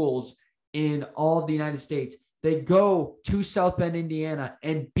prestigious schools in all of the United States. They go to South Bend, Indiana,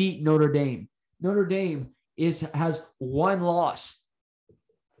 and beat Notre Dame. Notre Dame has one loss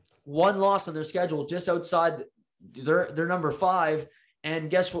on their schedule, just outside. They're number 5,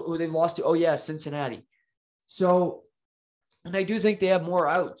 and guess who they've lost to? Oh yeah, Cincinnati. So, and I do think they have more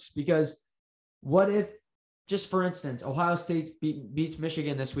outs because what if, just for instance, Ohio State beats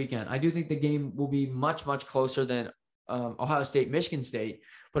Michigan this weekend? I do think the game will be much, much closer than Ohio State, Michigan State.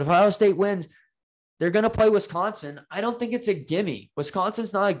 But if Ohio State wins, they're going to play Wisconsin. I don't think it's a gimme.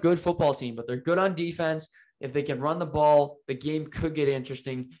 Wisconsin's not a good football team, but they're good on defense. If they can run the ball, the game could get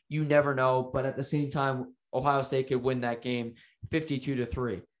interesting. You never know. But at the same time, Ohio State could win that game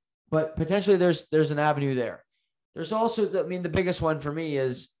 52-3. But potentially there's an avenue there. There's also, the biggest one for me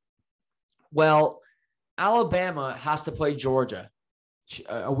is, well, Alabama has to play Georgia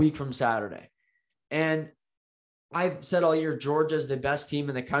a week from Saturday. And I've said all year, Georgia is the best team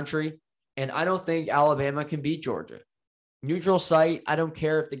in the country. And I don't think Alabama can beat Georgia. Neutral site, I don't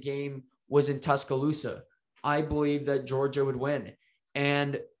care if the game was in Tuscaloosa. I believe that Georgia would win.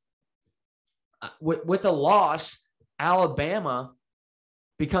 And with a loss, Alabama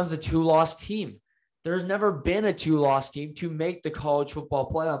becomes a 2-loss team. There's never been a 2-loss team to make the college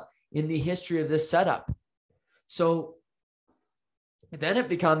football playoff in the history of this setup. So then it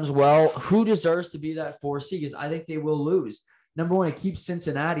becomes, well, who deserves to be that 4 seed? Because I think they will lose. Number one, it keeps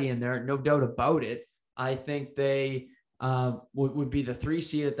Cincinnati in there, no doubt about it. I think they would be the 3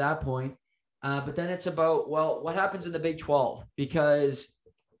 seed at that point. But then it's about, well, what happens in the Big 12? Because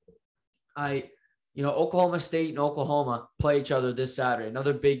Oklahoma State and Oklahoma play each other this Saturday.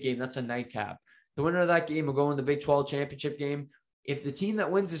 Another big game. That's a nightcap. The winner of that game will go in the Big 12 championship game. If the team that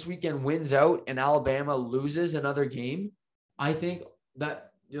wins this weekend wins out and Alabama loses another game, I think that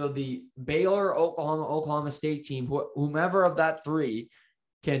the Baylor, Oklahoma State team, whomever of that 3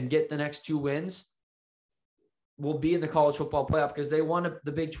 can get the next 2 wins, will be in the college football playoff because they won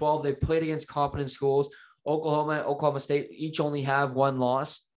the Big 12. They played against competent schools. Oklahoma State each only have 1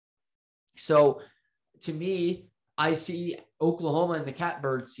 loss. So to me, I see Oklahoma in the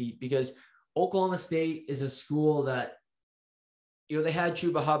catbird seat because Oklahoma State is a school that, they had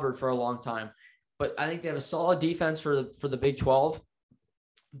Chuba Hubbard for a long time, but I think they have a solid defense for the Big 12.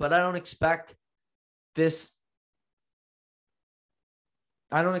 But I don't expect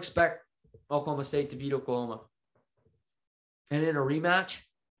Oklahoma State to beat Oklahoma. And in a rematch,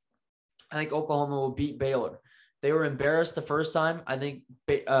 I think Oklahoma will beat Baylor. They were embarrassed the first time. I think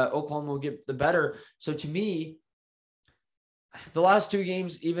Oklahoma will get the better. So to me, the last 2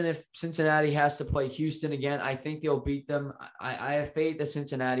 games, even if Cincinnati has to play Houston again, I think they'll beat them. I have faith that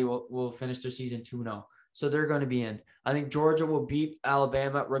Cincinnati will finish their season 2-0. So they're going to be in. I think Georgia will beat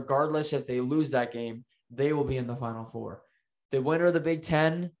Alabama. Regardless if they lose that game, they will be in the Final Four. The winner of the Big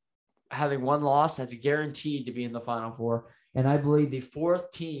Ten, having 1 loss, that's guaranteed to be in the Final Four. And I believe the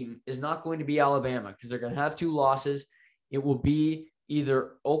 4th team is not going to be Alabama because they're going to have 2 losses. It will be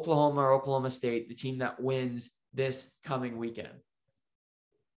either Oklahoma or Oklahoma State, the team that wins this coming weekend.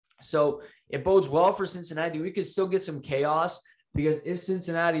 So it bodes well for Cincinnati. We could still get some chaos because if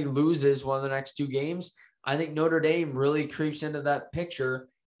Cincinnati loses one of the next 2 games, I think Notre Dame really creeps into that picture.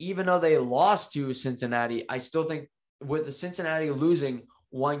 Even though they lost to Cincinnati, I still think with the Cincinnati losing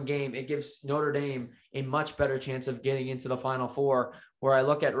 1 game, it gives Notre Dame a much better chance of getting into the Final Four, where I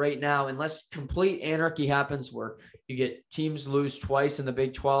look at right now, unless complete anarchy happens where you get teams lose twice in the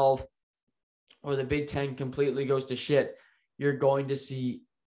Big 12 or the Big 10 completely goes to shit, you're going to see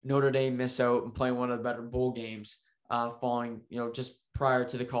Notre Dame miss out and play one of the better bowl games falling, just prior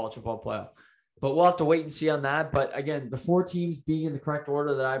to the college football playoff. But we'll have to wait and see on that. But again, the 4 teams being in the correct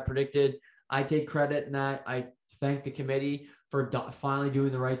order that I predicted, I take credit in that. I thank the committee for finally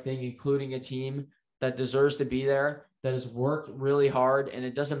doing the right thing, including a team that deserves to be there, that has worked really hard, and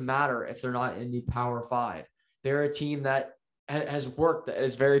it doesn't matter if they're not in the Power Five. They're a team that has worked, that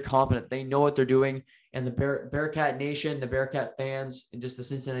is very competent. They know what they're doing, and the Bearcat Nation, the Bearcat fans, and just the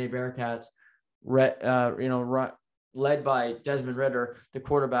Cincinnati Bearcats, led by Desmond Ridder, the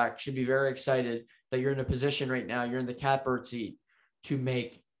quarterback, should be very excited that you're in a position right now, you're in the catbird seat to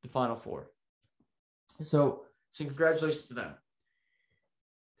make the Final Four. So congratulations to them.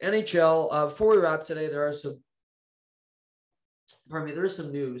 NHL, before we wrap today, there's some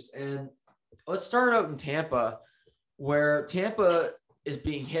news. And let's start out in Tampa, where Tampa is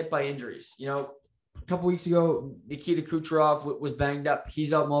being hit by injuries. You know, a couple weeks ago, Nikita Kucherov was banged up.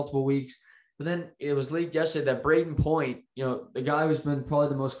 He's out multiple weeks. But then it was leaked yesterday that Braden Point, you know, the guy who's been probably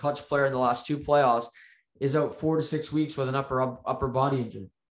the most clutch player in the last two playoffs, is out 4 to 6 weeks with an upper body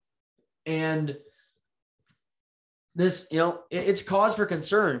injury. And this, you know, it's cause for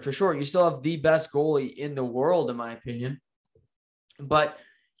concern for sure. You still have the best goalie in the world, in my opinion, but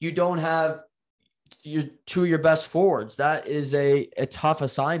you don't have two of your best forwards. That is a tough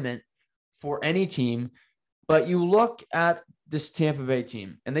assignment for any team. But you look at this Tampa Bay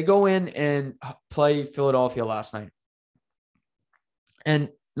team, and they go in and play Philadelphia last night. And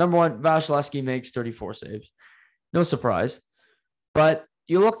number one, Vasilevsky makes 34 saves. No surprise. But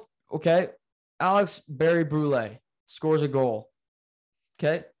you look, okay, Alex Barré-Boulet scores a goal.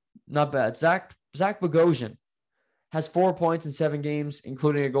 Okay, not bad. Zach Bogosian has 4 points in 7 games,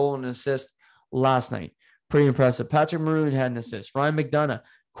 including a goal and an assist last night. Pretty impressive. Patrick Maroon had an assist. Ryan McDonagh.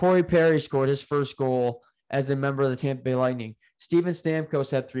 Corey Perry scored his first goal as a member of the Tampa Bay Lightning. Steven Stamkos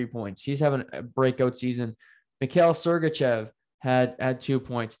had 3 points. He's having a breakout season. Mikhail Sergachev had 2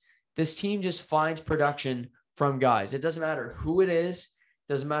 points. This team just finds production from guys. It doesn't matter who it is.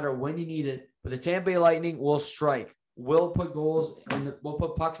 It doesn't matter when you need it. But the Tampa Bay Lightning will strike. Will put goals and will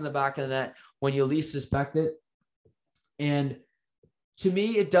put pucks in the back of the net when you least suspect it. And to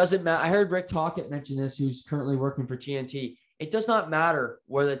me, it doesn't matter. I heard Rick Tocchet mention this, who's currently working for TNT. It does not matter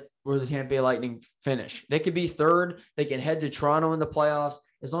where the Tampa Bay Lightning finish. They could be third. They can head to Toronto in the playoffs.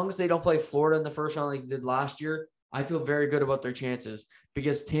 As long as they don't play Florida in the first round like they did last year, I feel very good about their chances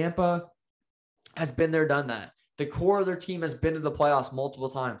because Tampa has been there, done that. The core of their team has been to the playoffs multiple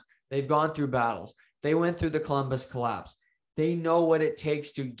times. They've gone through battles. They went through the Columbus collapse. They know what it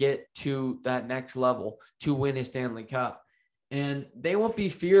takes to get to that next level to win a Stanley Cup. And they won't be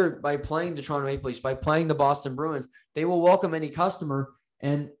feared by playing the Toronto Maple Leafs, by playing the Boston Bruins. They will welcome any customer.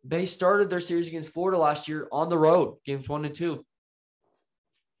 And they started their series against Florida last year on the road, games 1 and 2.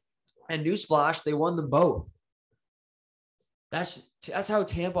 And newsflash, they won them both. That's how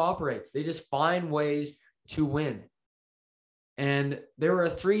Tampa operates. They just find ways to win. And they were a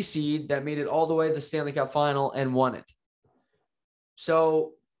 3 seed that made it all the way to the Stanley Cup final and won it.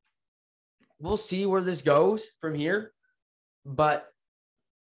 So we'll see where this goes from here. But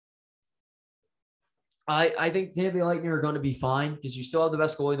I think Tampa Bay Lightning are going to be fine because you still have the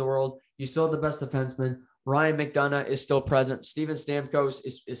best goalie in the world. You still have the best defenseman. Ryan McDonagh is still present. Steven Stamkos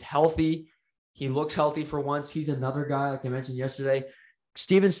is healthy. He looks healthy for once. He another guy, like I mentioned yesterday.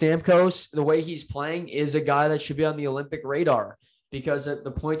 Steven Stamkos, the way he's playing, is a guy that should be on the Olympic radar because at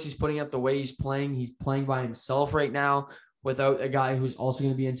the points he's putting up, the way he's playing by himself right now without a guy who's also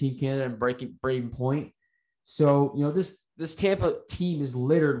going to be in Team Canada and Braden Point. So, you know, this Tampa team is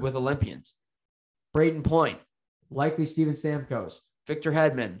littered with Olympians. Braden Point, likely Steven Stamkos, Victor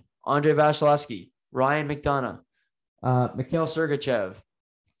Hedman, Andrei Vasilevsky, Ryan McDonagh, Mikhail Sergachev.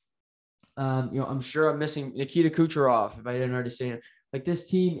 I'm sure I'm missing Nikita Kucherov, if I didn't already say it. Like, this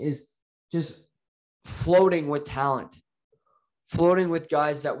team is just floating with talent, floating with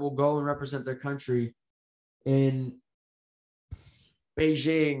guys that will go and represent their country in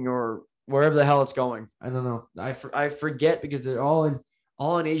Beijing or wherever the hell it's going. I don't know. I forget because they're all in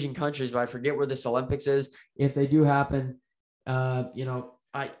Asian countries, but I forget where this Olympics is. If they do happen, we're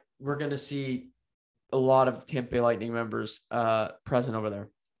going to see a lot of Tampa Bay Lightning members present over there.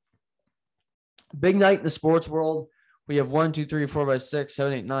 Big night in the sports world. We have 1, 2, 3, 4, 5, 6,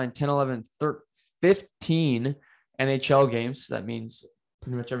 7, 8, 9, 10, 11, 13, 15 NHL games. That means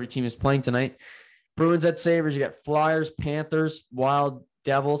pretty much every team is playing tonight. Bruins at Sabres. You got Flyers, Panthers, Wild,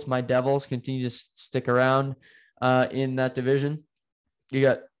 Devils. My Devils continue to stick around in that division. You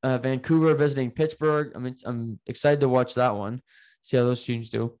got Vancouver visiting Pittsburgh. I'm excited to watch that one. See how those teams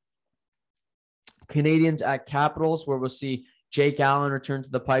do. Canadians at Capitals, where we'll see Jake Allen return to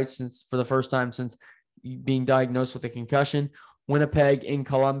the Pipes for the first time since being diagnosed with a concussion. Winnipeg in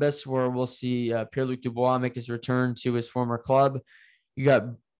Columbus, where we'll see Pierre-Luc Dubois make his return to his former club. You got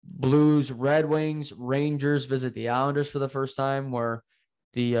Blues, Red Wings, Rangers visit the Islanders for the first time, where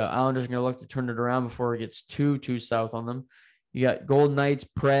the Islanders are going to look to turn it around before it gets too south on them. You got Golden Knights,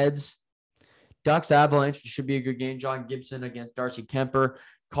 Preds, Ducks, Avalanche, which should be a good game. John Gibson against Darcy Kemper.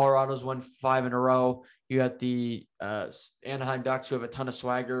 Colorado's won 5 in a row. You got the Anaheim Ducks, who have a ton of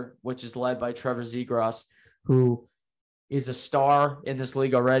swagger, which is led by Trevor Zegras, who is a star in this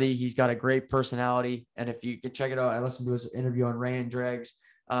league already. He's got a great personality. And if you can check it out, I listened to his interview on Ray and Dregs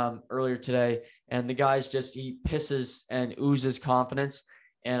earlier today. And the guy's he pisses and oozes confidence.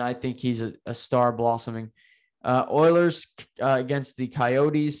 And I think he's a star blossoming. Oilers against the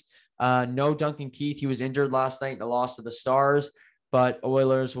Coyotes. No Duncan Keith. He was injured last night in the loss to the Stars. But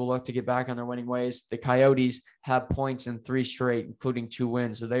Oilers will look to get back on their winning ways. The Coyotes have points in 3 straight, including 2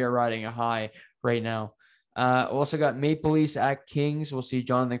 wins. So they are riding a high right now. Also got Maple Leafs at Kings. We'll see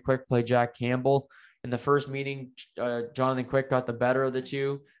Jonathan Quick play Jack Campbell. In the first meeting, Jonathan Quick got the better of the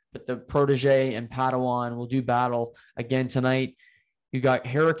two, but the protege and Padawan will do battle again tonight. You got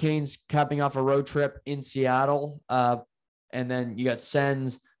Hurricanes capping off a road trip in Seattle. And then you got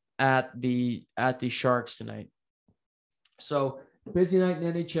Sens at the Sharks tonight. So busy night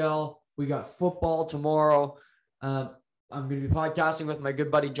in the NHL. We got football tomorrow. I'm going to be podcasting with my good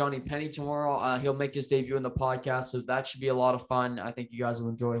buddy Johnny Penny tomorrow. He'll make his debut in the podcast, so that should be a lot of fun. I think you guys will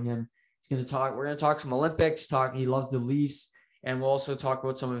enjoy him. We're going to talk some Olympics. He loves the Leafs, and we'll also talk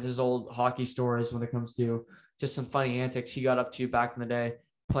about some of his old hockey stories when it comes to just some funny antics he got up to back in the day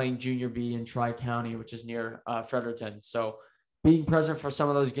playing Junior B in Tri-County, which is near Fredericton. So being present for some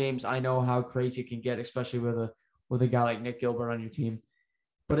of those games, I know how crazy it can get, especially with a guy like Nick Gilbert on your team.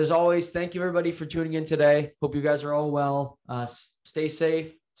 But as always, thank you everybody for tuning in today. Hope you guys are all well. Stay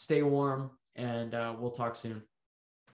safe, stay warm, and we'll talk soon.